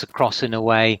put this across in a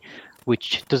way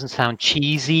which doesn't sound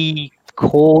cheesy,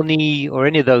 corny, or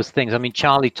any of those things. I mean,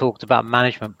 Charlie talked about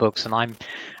management books, and I'm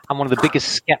one of the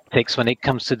biggest skeptics when it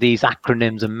comes to these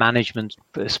acronyms and management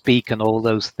speak and all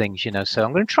those things, you know. So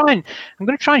I'm going to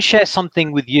try and share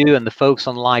something with you and the folks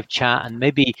on live chat, and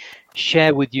maybe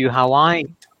share with you how I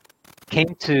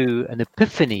came to an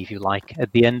epiphany, if you like,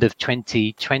 at the end of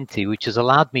 2020, which has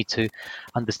allowed me to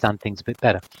understand things a bit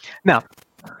better. Now,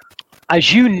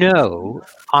 as you know,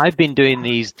 I've been doing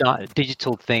these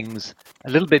digital things a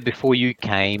little bit before you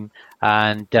came,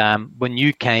 and when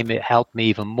you came, it helped me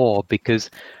even more, because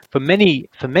for many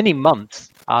months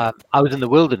I was in the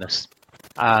wilderness.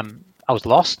 I was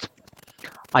lost.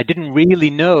 I didn't really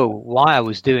know why I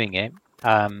was doing it.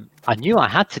 I knew I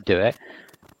had to do it,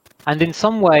 and in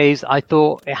some ways I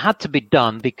thought it had to be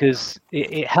done because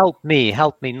it helped me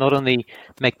not only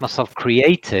make myself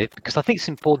creative, because I think it's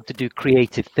important to do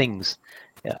creative things.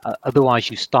 Otherwise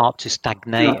you start to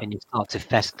stagnate and you start to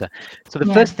fester. So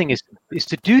the first thing is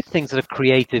to do things that are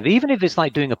creative, even if it's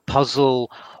like doing a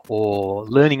puzzle or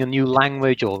learning a new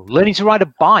language or learning to ride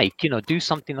a bike. You know, do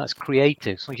something that's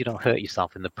creative so you don't hurt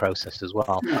yourself in the process as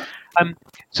well.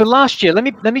 So last year,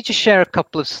 let me just share a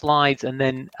couple of slides and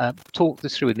then talk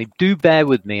this through with me. Do bear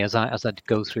with me as I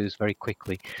go through this very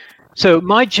quickly. So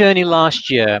my journey last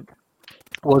year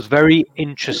was very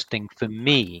interesting for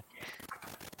me.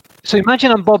 So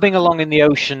imagine I'm bobbing along in the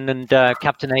ocean and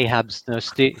Captain Ahab's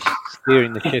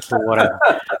steering the ship or whatever.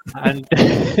 And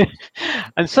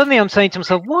and suddenly I'm saying to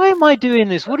myself, why am I doing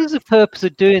this? What is the purpose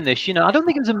of doing this? You know, I don't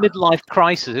think it was a midlife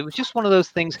crisis. It was just one of those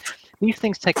things. These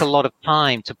things take a lot of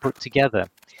time to put together.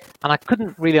 And I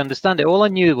couldn't really understand it. All I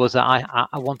knew was that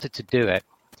I wanted to do it.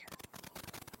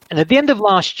 And at the end of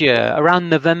last year, around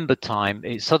November time,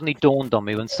 it suddenly dawned on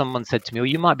me when someone said to me, oh,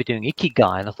 you might be doing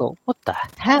Ikigai. And I thought, what the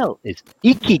hell is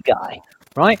Ikigai,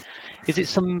 right? Is it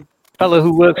some fellow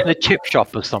who works in a chip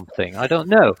shop or something? I don't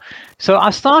know. So I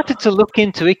started to look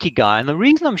into Ikigai. And the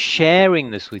reason I'm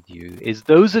sharing this with you is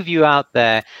those of you out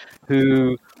there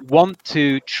who want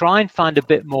to try and find a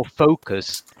bit more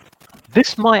focus,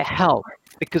 this might help.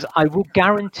 Because I will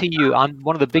guarantee you, I'm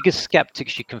one of the biggest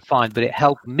skeptics you can find, but it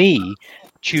helped me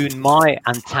tune my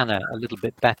antenna a little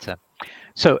bit better.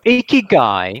 So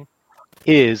Ikigai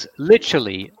is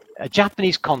literally a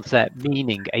Japanese concept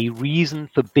meaning a reason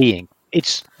for being.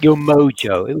 It's your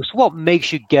mojo. It was what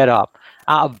makes you get up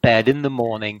out of bed in the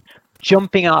morning,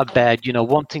 jumping out of bed, you know,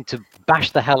 wanting to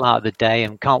bash the hell out of the day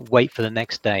and can't wait for the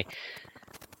next day.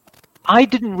 I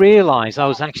didn't realize I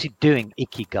was actually doing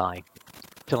Ikigai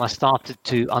till I started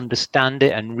to understand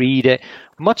it and read it,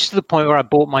 much to the point where I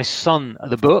bought my son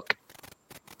the book,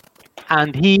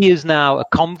 and he is now a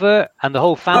convert, and the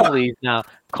whole family is now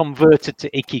converted to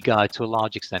Ikigai to a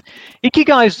large extent.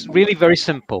 Ikigai is really very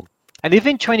simple. And if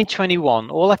in 2021,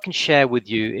 all I can share with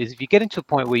you is if you get into a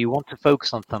point where you want to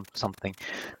focus on something,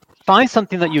 find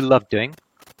something that you love doing,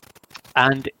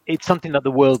 and it's something that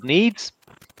the world needs.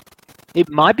 It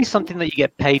might be something that you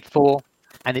get paid for,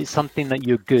 and it's something that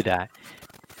you're good at.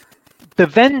 The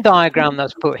Venn diagram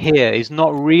that's put here is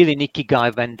not really an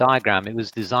Ikigai Venn diagram. It was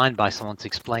designed by someone to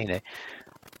explain it.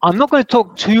 I'm not going to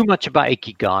talk too much about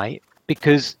Ikigai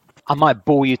because I might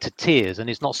bore you to tears and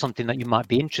it's not something that you might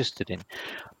be interested in.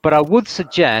 But I would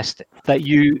suggest that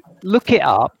you look it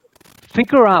up,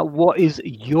 figure out what is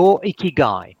your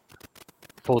Ikigai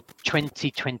for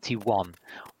 2021.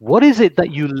 What is it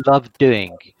that you love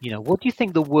doing? You know, what do you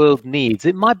think the world needs?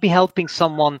 It might be helping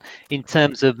someone in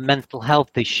terms of mental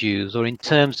health issues or in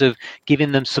terms of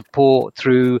giving them support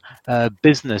through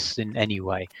business in any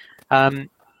way.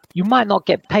 You might not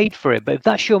get paid for it, but if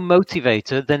that's your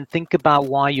motivator, then think about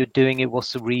why you're doing it.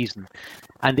 What's the reason?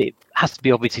 And it has to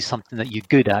be obviously something that you're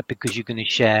good at, because you're going to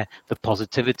share the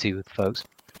positivity with folks.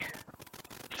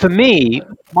 For me,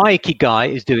 my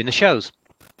ikigai is doing the shows.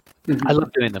 I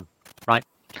love doing them, right?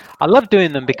 I love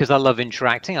doing them because I love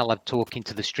interacting. I love talking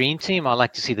to the stream team. I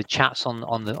like to see the chats on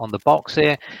the box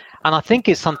here. And I think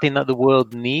it's something that the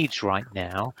world needs right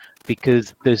now,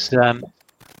 because there's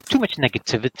too much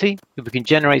negativity. If we can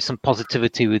generate some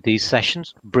positivity with these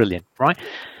sessions, brilliant, right?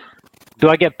 Do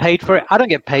I get paid for it? I don't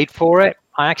get paid for it.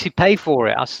 I actually pay for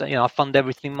it. I fund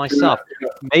everything myself.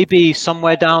 Maybe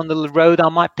somewhere down the road, I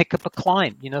might pick up a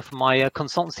client, for my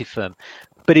consultancy firm.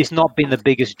 But it's not been the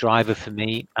biggest driver for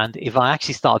me. And if I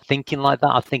actually start thinking like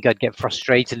that, I think I'd get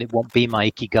frustrated. It won't be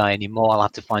my ikigai anymore. I'll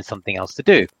have to find something else to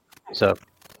do. So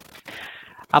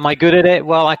am I good at it?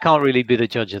 Well, I can't really be the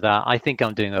judge of that. I think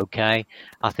I'm doing okay.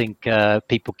 I think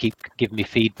people keep giving me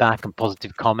feedback and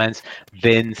positive comments.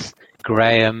 Vince,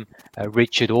 Graham,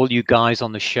 Richard, all you guys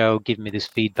on the show giving me this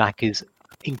feedback is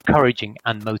encouraging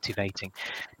and motivating.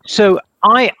 So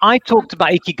I talked about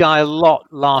ikigai a lot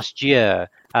last year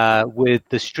with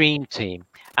the stream team.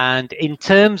 And in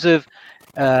terms of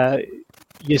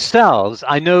yourselves,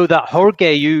 I know that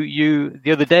Jorge, you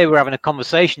the other day we were having a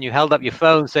conversation. You held up your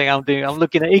phone saying, "I'm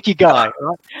looking at ikigai."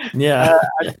 Right? Yeah.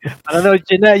 I know,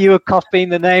 Jeanette, you were copying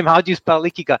the name. How do you spell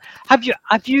ikigai? Have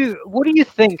you? What do you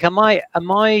think?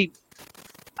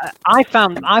 I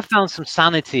found some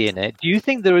sanity in it. Do you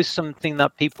think there is something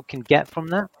that people can get from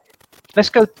that? Let's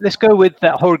go with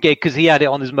Jorge, because he had it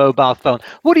on his mobile phone.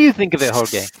 What do you think of it,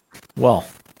 Jorge? Well,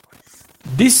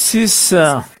 this is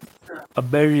a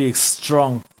very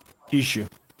strong issue,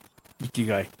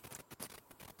 ikigai.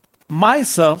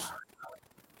 Myself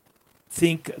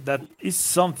think that is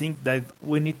something that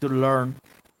we need to learn,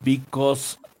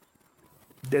 because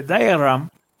the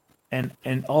diagram and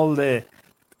all the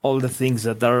things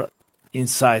that are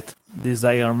inside this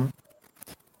diagram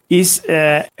is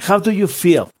how do you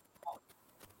feel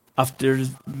after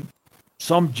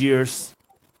some years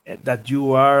that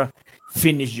you are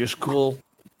finished your school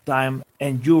time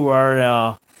and you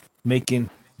are making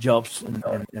jobs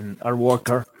and are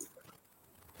worker.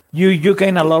 You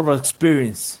gain a lot of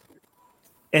experience,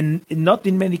 and not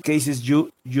in many cases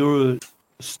you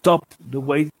stop the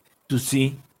way to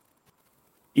see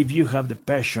if you have the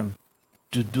passion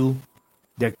to do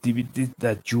the activity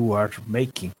that you are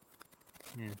making.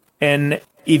 And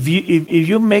if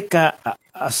you make a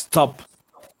stop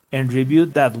and review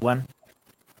that one,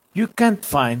 you can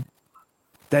find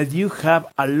that you have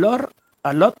a lot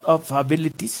of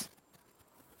abilities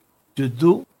to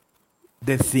do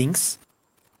the things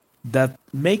that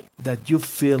make that you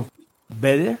feel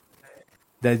better,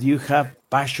 that you have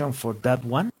passion for that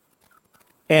one.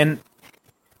 And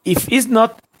if it's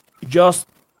not just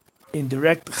in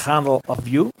direct handle of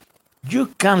you, you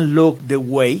can look the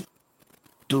way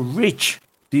to reach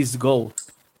this goal,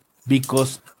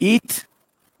 because it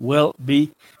will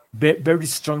be very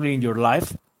strongly in your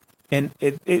life, and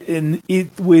it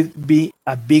will be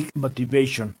a big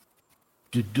motivation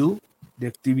to do the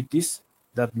activities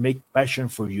that make passion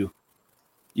for you.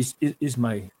 Is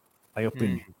my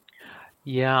opinion.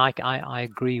 Yeah, I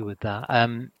agree with that.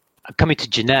 Coming to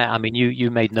Jeanette, I mean,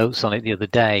 you made notes on it the other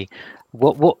day.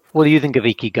 What do you think of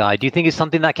ikigai? Do you think it's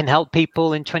something that can help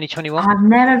people in 2021? I've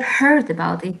never heard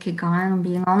about ikigai, I'm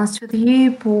being honest with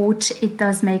you, but it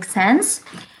does make sense.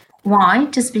 Why?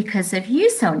 Just because of you,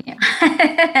 Sonia.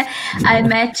 I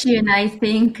met you, and I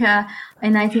think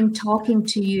talking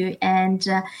to you, and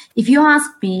if you ask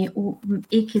me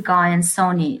ikigai and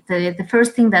Sonia, the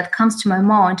first thing that comes to my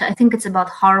mind, I think it's about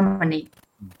harmony.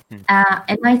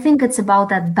 And I think it's about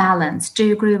that balance. Do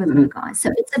you agree with me, guys?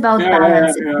 So it's about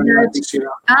balance.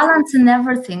 Balance in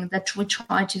everything that we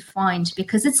try to find,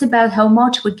 because it's about how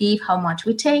much we give, how much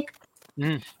we take,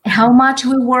 how much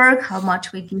we work, how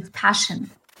much we give passion.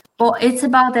 But it's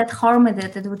about that harmony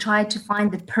that we try to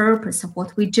find the purpose of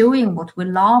what we're doing, what we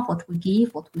love, what we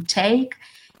give, what we take.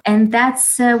 And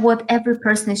that's what every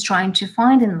person is trying to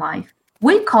find in life.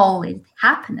 We call it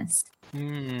happiness.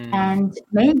 And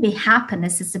maybe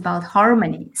happiness is about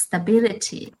harmony,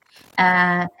 stability.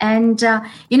 I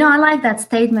like that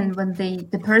statement when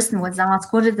the person was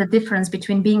asked, what is the difference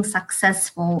between being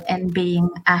successful and being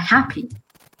happy?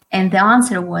 And the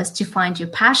answer was to find your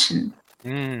passion.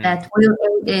 That will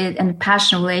and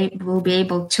passion will be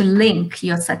able to link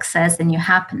your success and your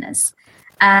happiness.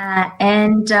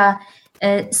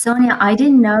 Sonia, I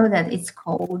didn't know that it's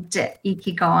called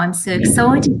Ikigai. I'm so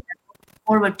excited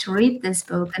forward to read this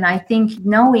book, and I think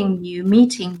knowing you,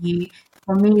 meeting you,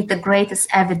 for me, the greatest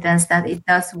evidence that it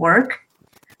does work.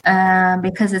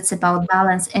 because it's about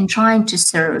balance and trying to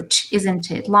search,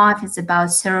 isn't it? Life is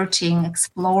about searching,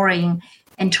 exploring,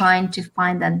 and trying to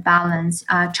find that balance.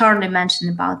 Charlie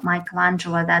mentioned about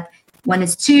Michelangelo that when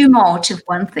it's too much of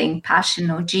one thing,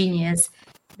 passion or genius,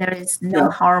 there is no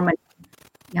harmony.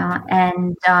 Yeah,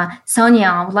 and Sonia,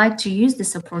 I would like to use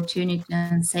this opportunity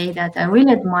and say that I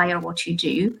really admire what you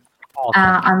do.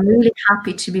 I'm really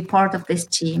happy to be part of this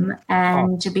team,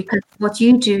 and because what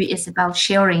you do is about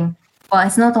sharing. Well,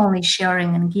 it's not only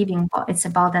sharing and giving, but it's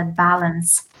about that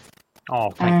balance.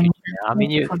 Thank you. I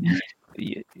mean,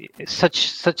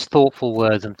 such thoughtful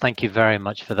words, and thank you very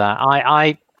much for that.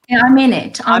 Yeah, I mean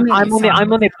it. I'm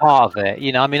only part of it.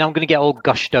 You know, I mean, I'm going to get all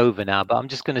gushed over now, but I'm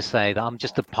just going to say that I'm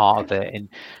just a part of it,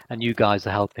 and you guys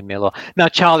are helping me a lot. Now,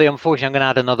 Charlie, unfortunately, I'm going to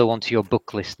add another one to your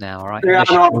book list now, all right? Yeah,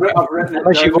 I've written it.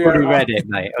 Unless you've already read it,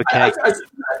 mate. Okay.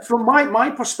 From my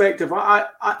perspective,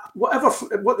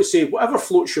 whatever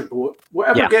floats your boat,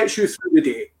 whatever gets you through the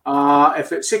day.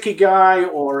 If it's Ikigai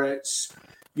or it's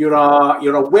you're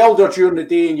a welder during the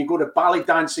day and you go to ballet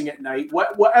dancing at night,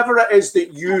 whatever it is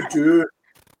that you do.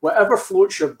 Whatever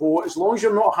floats your boat, as long as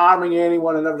you're not harming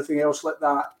anyone and everything else like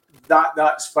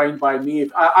that's fine by me.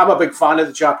 I'm a big fan of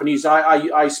the Japanese.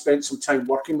 I spent some time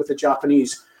working with the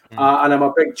Japanese, and I'm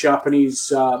a big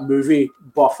Japanese movie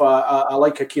buff. I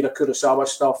like Akira Kurosawa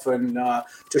stuff and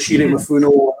Toshiro Mifune and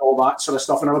all that sort of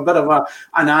stuff. And I'm a bit of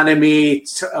an anime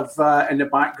sort of in the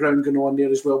background going on there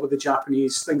as well with the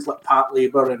Japanese things like Pat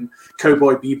Labor and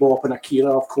Cowboy Bebop and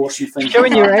Akira, of course. You think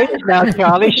showing your age now,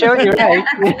 Charlie. Showing your age.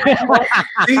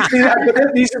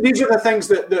 These are the things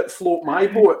that float my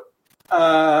boat.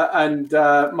 My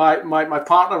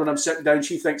partner, when I'm sitting down,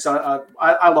 she thinks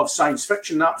I love science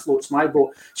fiction. That floats my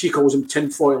boat. She calls them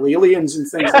tinfoil aliens and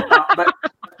things like that.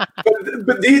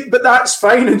 But that's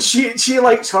fine, and she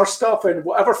likes her stuff, and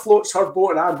whatever floats her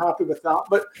boat, and I'm happy with that.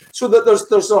 But so that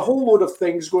there's a whole load of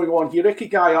things going on here.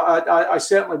 Ikigai, I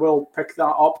certainly will pick that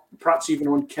up, perhaps even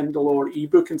on Kindle or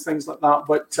ebook and things like that.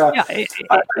 But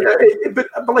but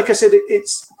like I said,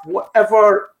 it's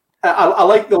whatever. I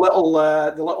like the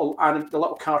little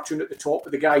cartoon at the top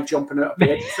with the guy jumping out of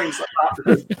bed and things like that.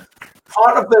 Because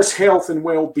part of this health and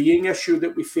well-being issue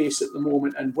that we face at the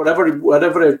moment, and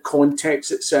whatever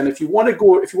context it's in, if you want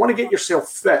to get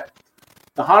yourself fit,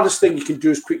 the hardest thing you can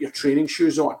do is put your training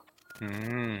shoes on.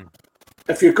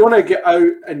 If you're going to get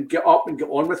out and get up and get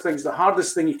on with things, the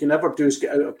hardest thing you can ever do is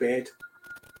get out of bed.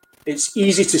 It's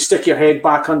easy to stick your head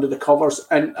back under the covers,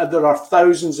 and there are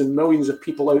thousands and millions of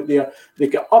people out there. They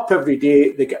get up every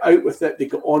day, they get out with it, they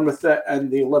get on with it, and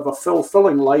they live a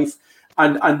fulfilling life.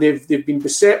 And they've been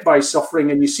beset by suffering,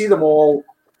 and you see them all.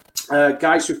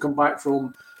 Guys who've come back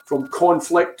from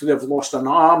conflict, they've lost an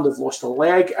arm, they've lost a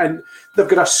leg, and they've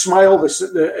got a smile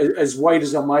as wide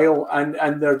as a mile, and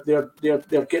they're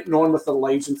getting on with their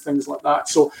lives and things like that.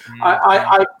 So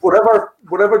I whatever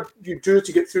you do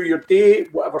to get through your day,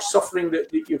 whatever suffering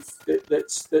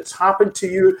that's happened to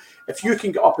you, if you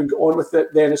can get up and get on with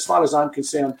it, then as far as I'm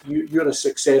concerned, you're a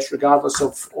success regardless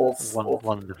of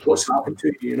what's happened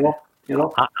to you. You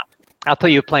know. I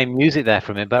thought you were playing music there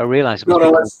for a minute, but I realised. You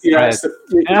can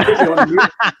put me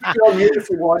on mute if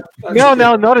you want. No,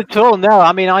 not at all. No,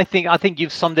 I mean, I think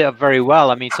you've summed it up very well.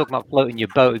 I mean, talking about floating your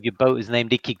boat. If your boat is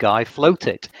named Ikigai, float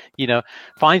it. You know,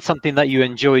 find something that you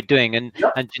enjoy doing. And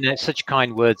Jeanette, such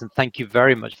kind words, and thank you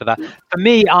very much for that. For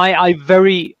me,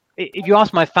 if you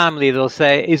ask my family, they'll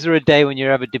say, "Is there a day when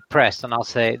you're ever depressed?" And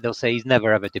they'll say, "He's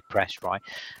never ever depressed, right?"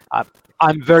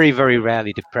 I'm very, very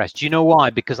rarely depressed. Do you know why?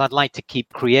 Because I'd like to keep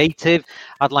creative.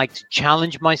 I'd like to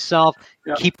challenge myself,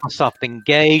 keep myself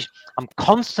engaged. I'm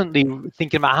constantly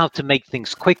thinking about how to make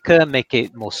things quicker, make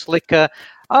it more slicker.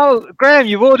 Oh, Graham,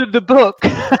 you've ordered the book.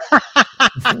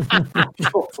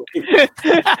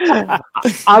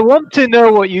 I want to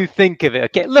know what you think of it.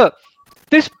 Okay, look,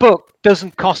 this book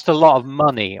doesn't cost a lot of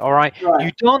money, all right?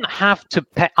 You don't have to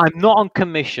pay. I'm not on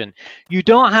commission. You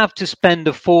don't have to spend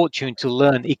a fortune to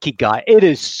learn Ikigai. It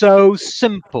is so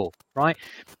simple, right?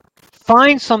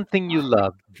 Find something you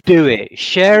love, do it,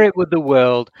 share it with the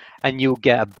world, and you'll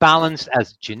get a balanced,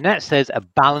 as Jeanette says, a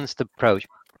balanced approach.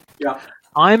 Yeah.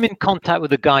 I'm in contact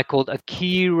with a guy called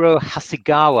Akira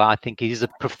Hasegawa. I think he's a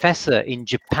professor in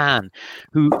Japan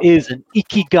who is an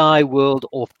Ikigai world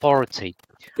authority.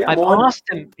 I've asked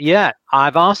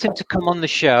him to come on the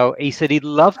show. He said he'd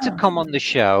love to come on the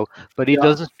show, but he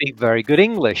doesn't speak very good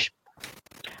English.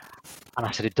 And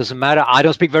I said, it doesn't matter. I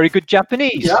don't speak very good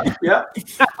Japanese. We'll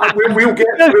get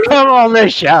through. Come on the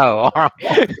show. All right.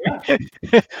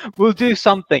 We'll do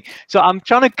something. So I'm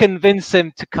trying to convince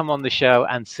him to come on the show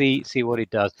and see what he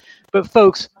does. But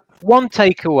folks, one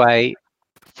takeaway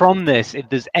from this, if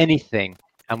there's anything,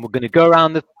 and we're going to go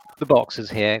around the boxes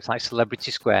here. It's like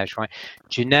celebrity squares, right?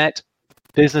 Jeanette,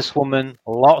 businesswoman,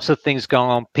 lots of things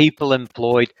going on, people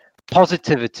employed,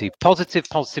 positivity, positive,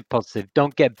 positive, positive.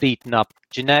 Don't get beaten up.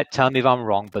 Jeanette, tell me if I'm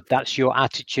wrong, but that's your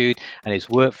attitude, and it's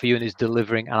worked for you and it's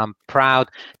delivering. And I'm proud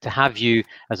to have you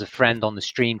as a friend on the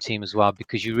stream team as well,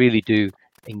 because you really do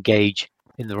engage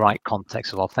in the right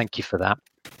context. Well, thank you for that.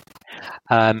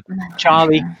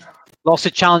 Charlie, lots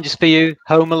of challenges for you.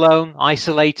 Home alone,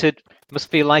 isolated. Must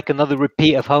feel like another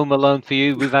repeat of Home Alone for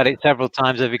you. We've had it several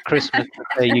times every Christmas.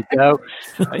 There you go.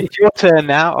 It's your turn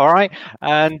now, all right?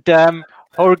 And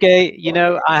Jorge, you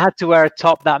know, I had to wear a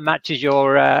top that matches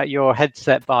your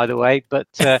headset, by the way, but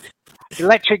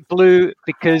electric blue,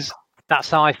 because that's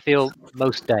how I feel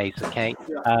most days, okay?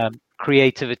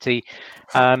 Creativity.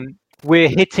 We're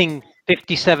hitting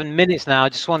 57 minutes now. I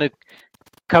just want to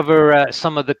cover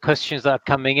some of the questions that are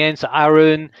coming in. So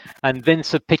Arun and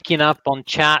Vince are picking up on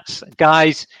chats.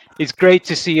 Guys, it's great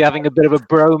to see you having a bit of a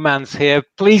bromance here.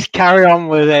 Please carry on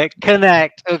with it.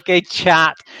 Connect. Okay,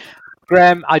 chat.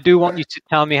 Graham, I do want you to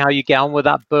tell me how you get on with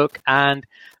that book. And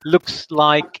looks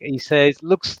like, he says,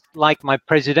 looks like my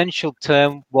presidential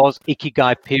term was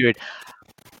Ikigai period.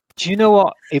 Do you know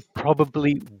what? It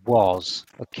probably was,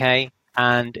 okay?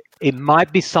 And it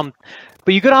might be some...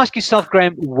 But you got to ask yourself,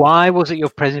 Graham, why was it your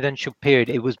presidential period?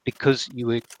 It was because you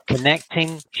were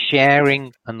connecting,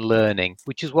 sharing, and learning,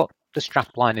 which is what the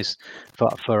strapline is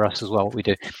for us as well, what we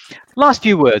do. Last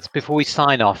few words before we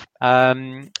sign off.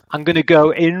 I'm going to go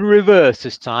in reverse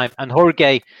this time. And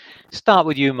Jorge, start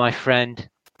with you, my friend.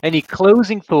 Any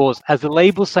closing thoughts? As the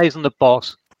label says on the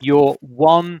box, your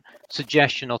one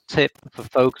suggestion or tip for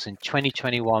folks in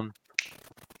 2021.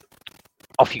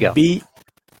 Off you go. Be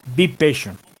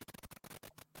patient.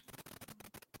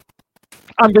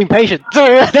 I'm being patient.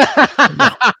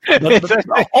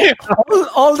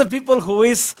 All the people who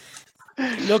is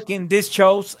looking these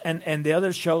shows and the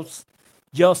other shows,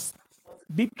 just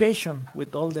be patient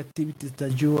with all the activities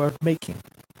that you are making.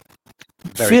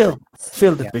 Feel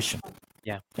the passion.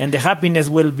 Yeah. And the happiness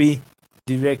will be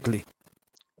directly.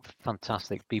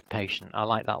 Fantastic. Be patient. I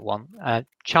like that one.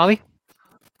 Charlie?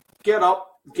 Get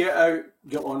up, get out,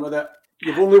 get on with it.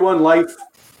 You've only one life.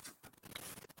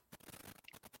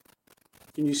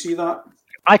 Can you see that?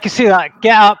 I can see that.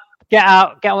 Get up, get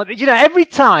out, get on. You know, every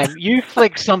time you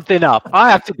flick something up,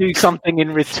 I have to do something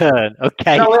in return.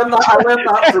 Okay. I learned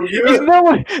that from you.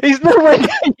 He's nowhere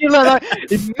you know, like,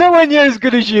 he's nowhere near as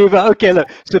good as you. But okay, look,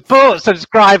 support,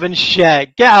 subscribe, and share.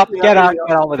 Get up, get out,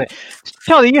 get on with it.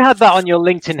 Charlie, you had that on your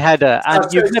LinkedIn header,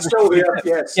 and you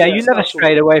never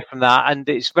strayed away from that, and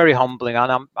it's very humbling.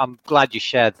 And I'm glad you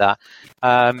shared that.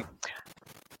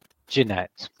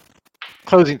 Jeanette.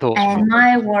 Closing thoughts. And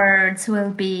my words will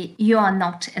be: you are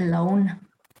not alone.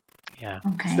 Yeah.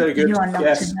 Okay. Very good. You are not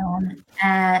alone.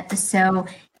 So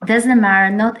it doesn't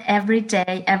matter. Not every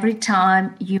day, every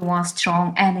time you are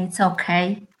strong, and it's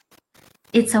okay.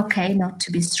 It's okay not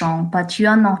to be strong, but you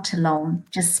are not alone.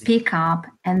 Just speak up,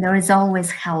 and there is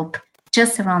always help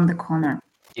just around the corner.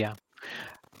 Yeah.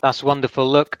 That's wonderful.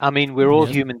 Look, I mean, we're all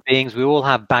human beings. We all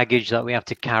have baggage that we have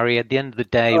to carry. At the end of the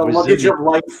day, luggage of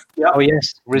life. Oh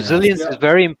yes, resilience is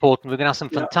very important. We're going to have some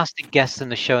fantastic guests in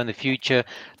the show in the future.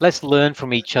 Let's learn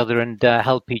from each other and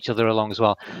help each other along as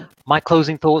well. My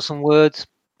closing thoughts and words: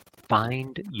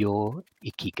 find your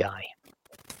Ikigai.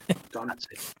 That's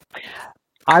it.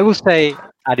 I will say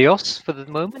adios for the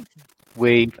moment.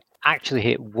 We've actually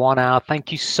hit 1 hour.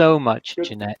 Thank you so much,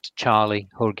 Jeanette, Charlie,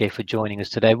 Jorge, for joining us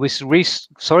today. We're really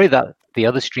sorry that the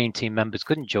other stream team members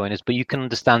couldn't join us, but you can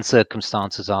understand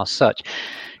circumstances are such.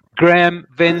 Graham,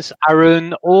 Vince,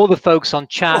 Arun, all the folks on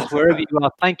chat, wherever you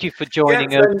are, thank you for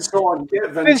joining us.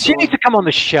 Vince, you need to come on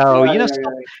the show.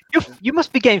 You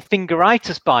must be getting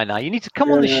fingeritis by now. You need to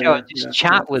come on the show and just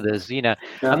chat with us,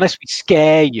 unless we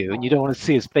scare you and you don't want to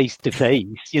see us face to face.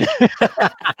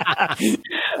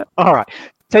 All right.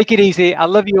 Take it easy. I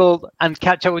love you all and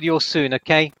catch up with you all soon,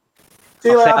 okay?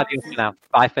 See you later. Adios for now.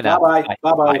 Bye for now. Bye-bye.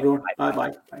 Bye-bye, everyone.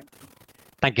 Bye-bye.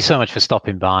 Thank you so much for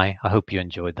stopping by. I hope you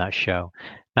enjoyed that show.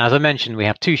 Now, as I mentioned, we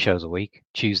have 2 shows a week,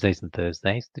 Tuesdays and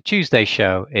Thursdays. The Tuesday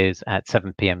show is at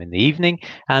 7 p.m. in the evening,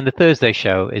 and the Thursday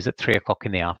show is at 3 o'clock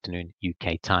in the afternoon,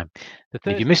 UK time.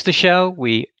 If you missed the show,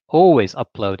 we always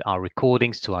upload our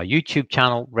recordings to our YouTube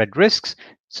channel, Red Risks.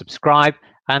 Subscribe.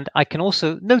 And I can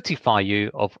also notify you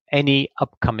of any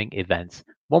upcoming events.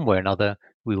 One way or another,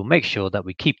 we will make sure that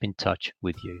we keep in touch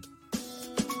with you.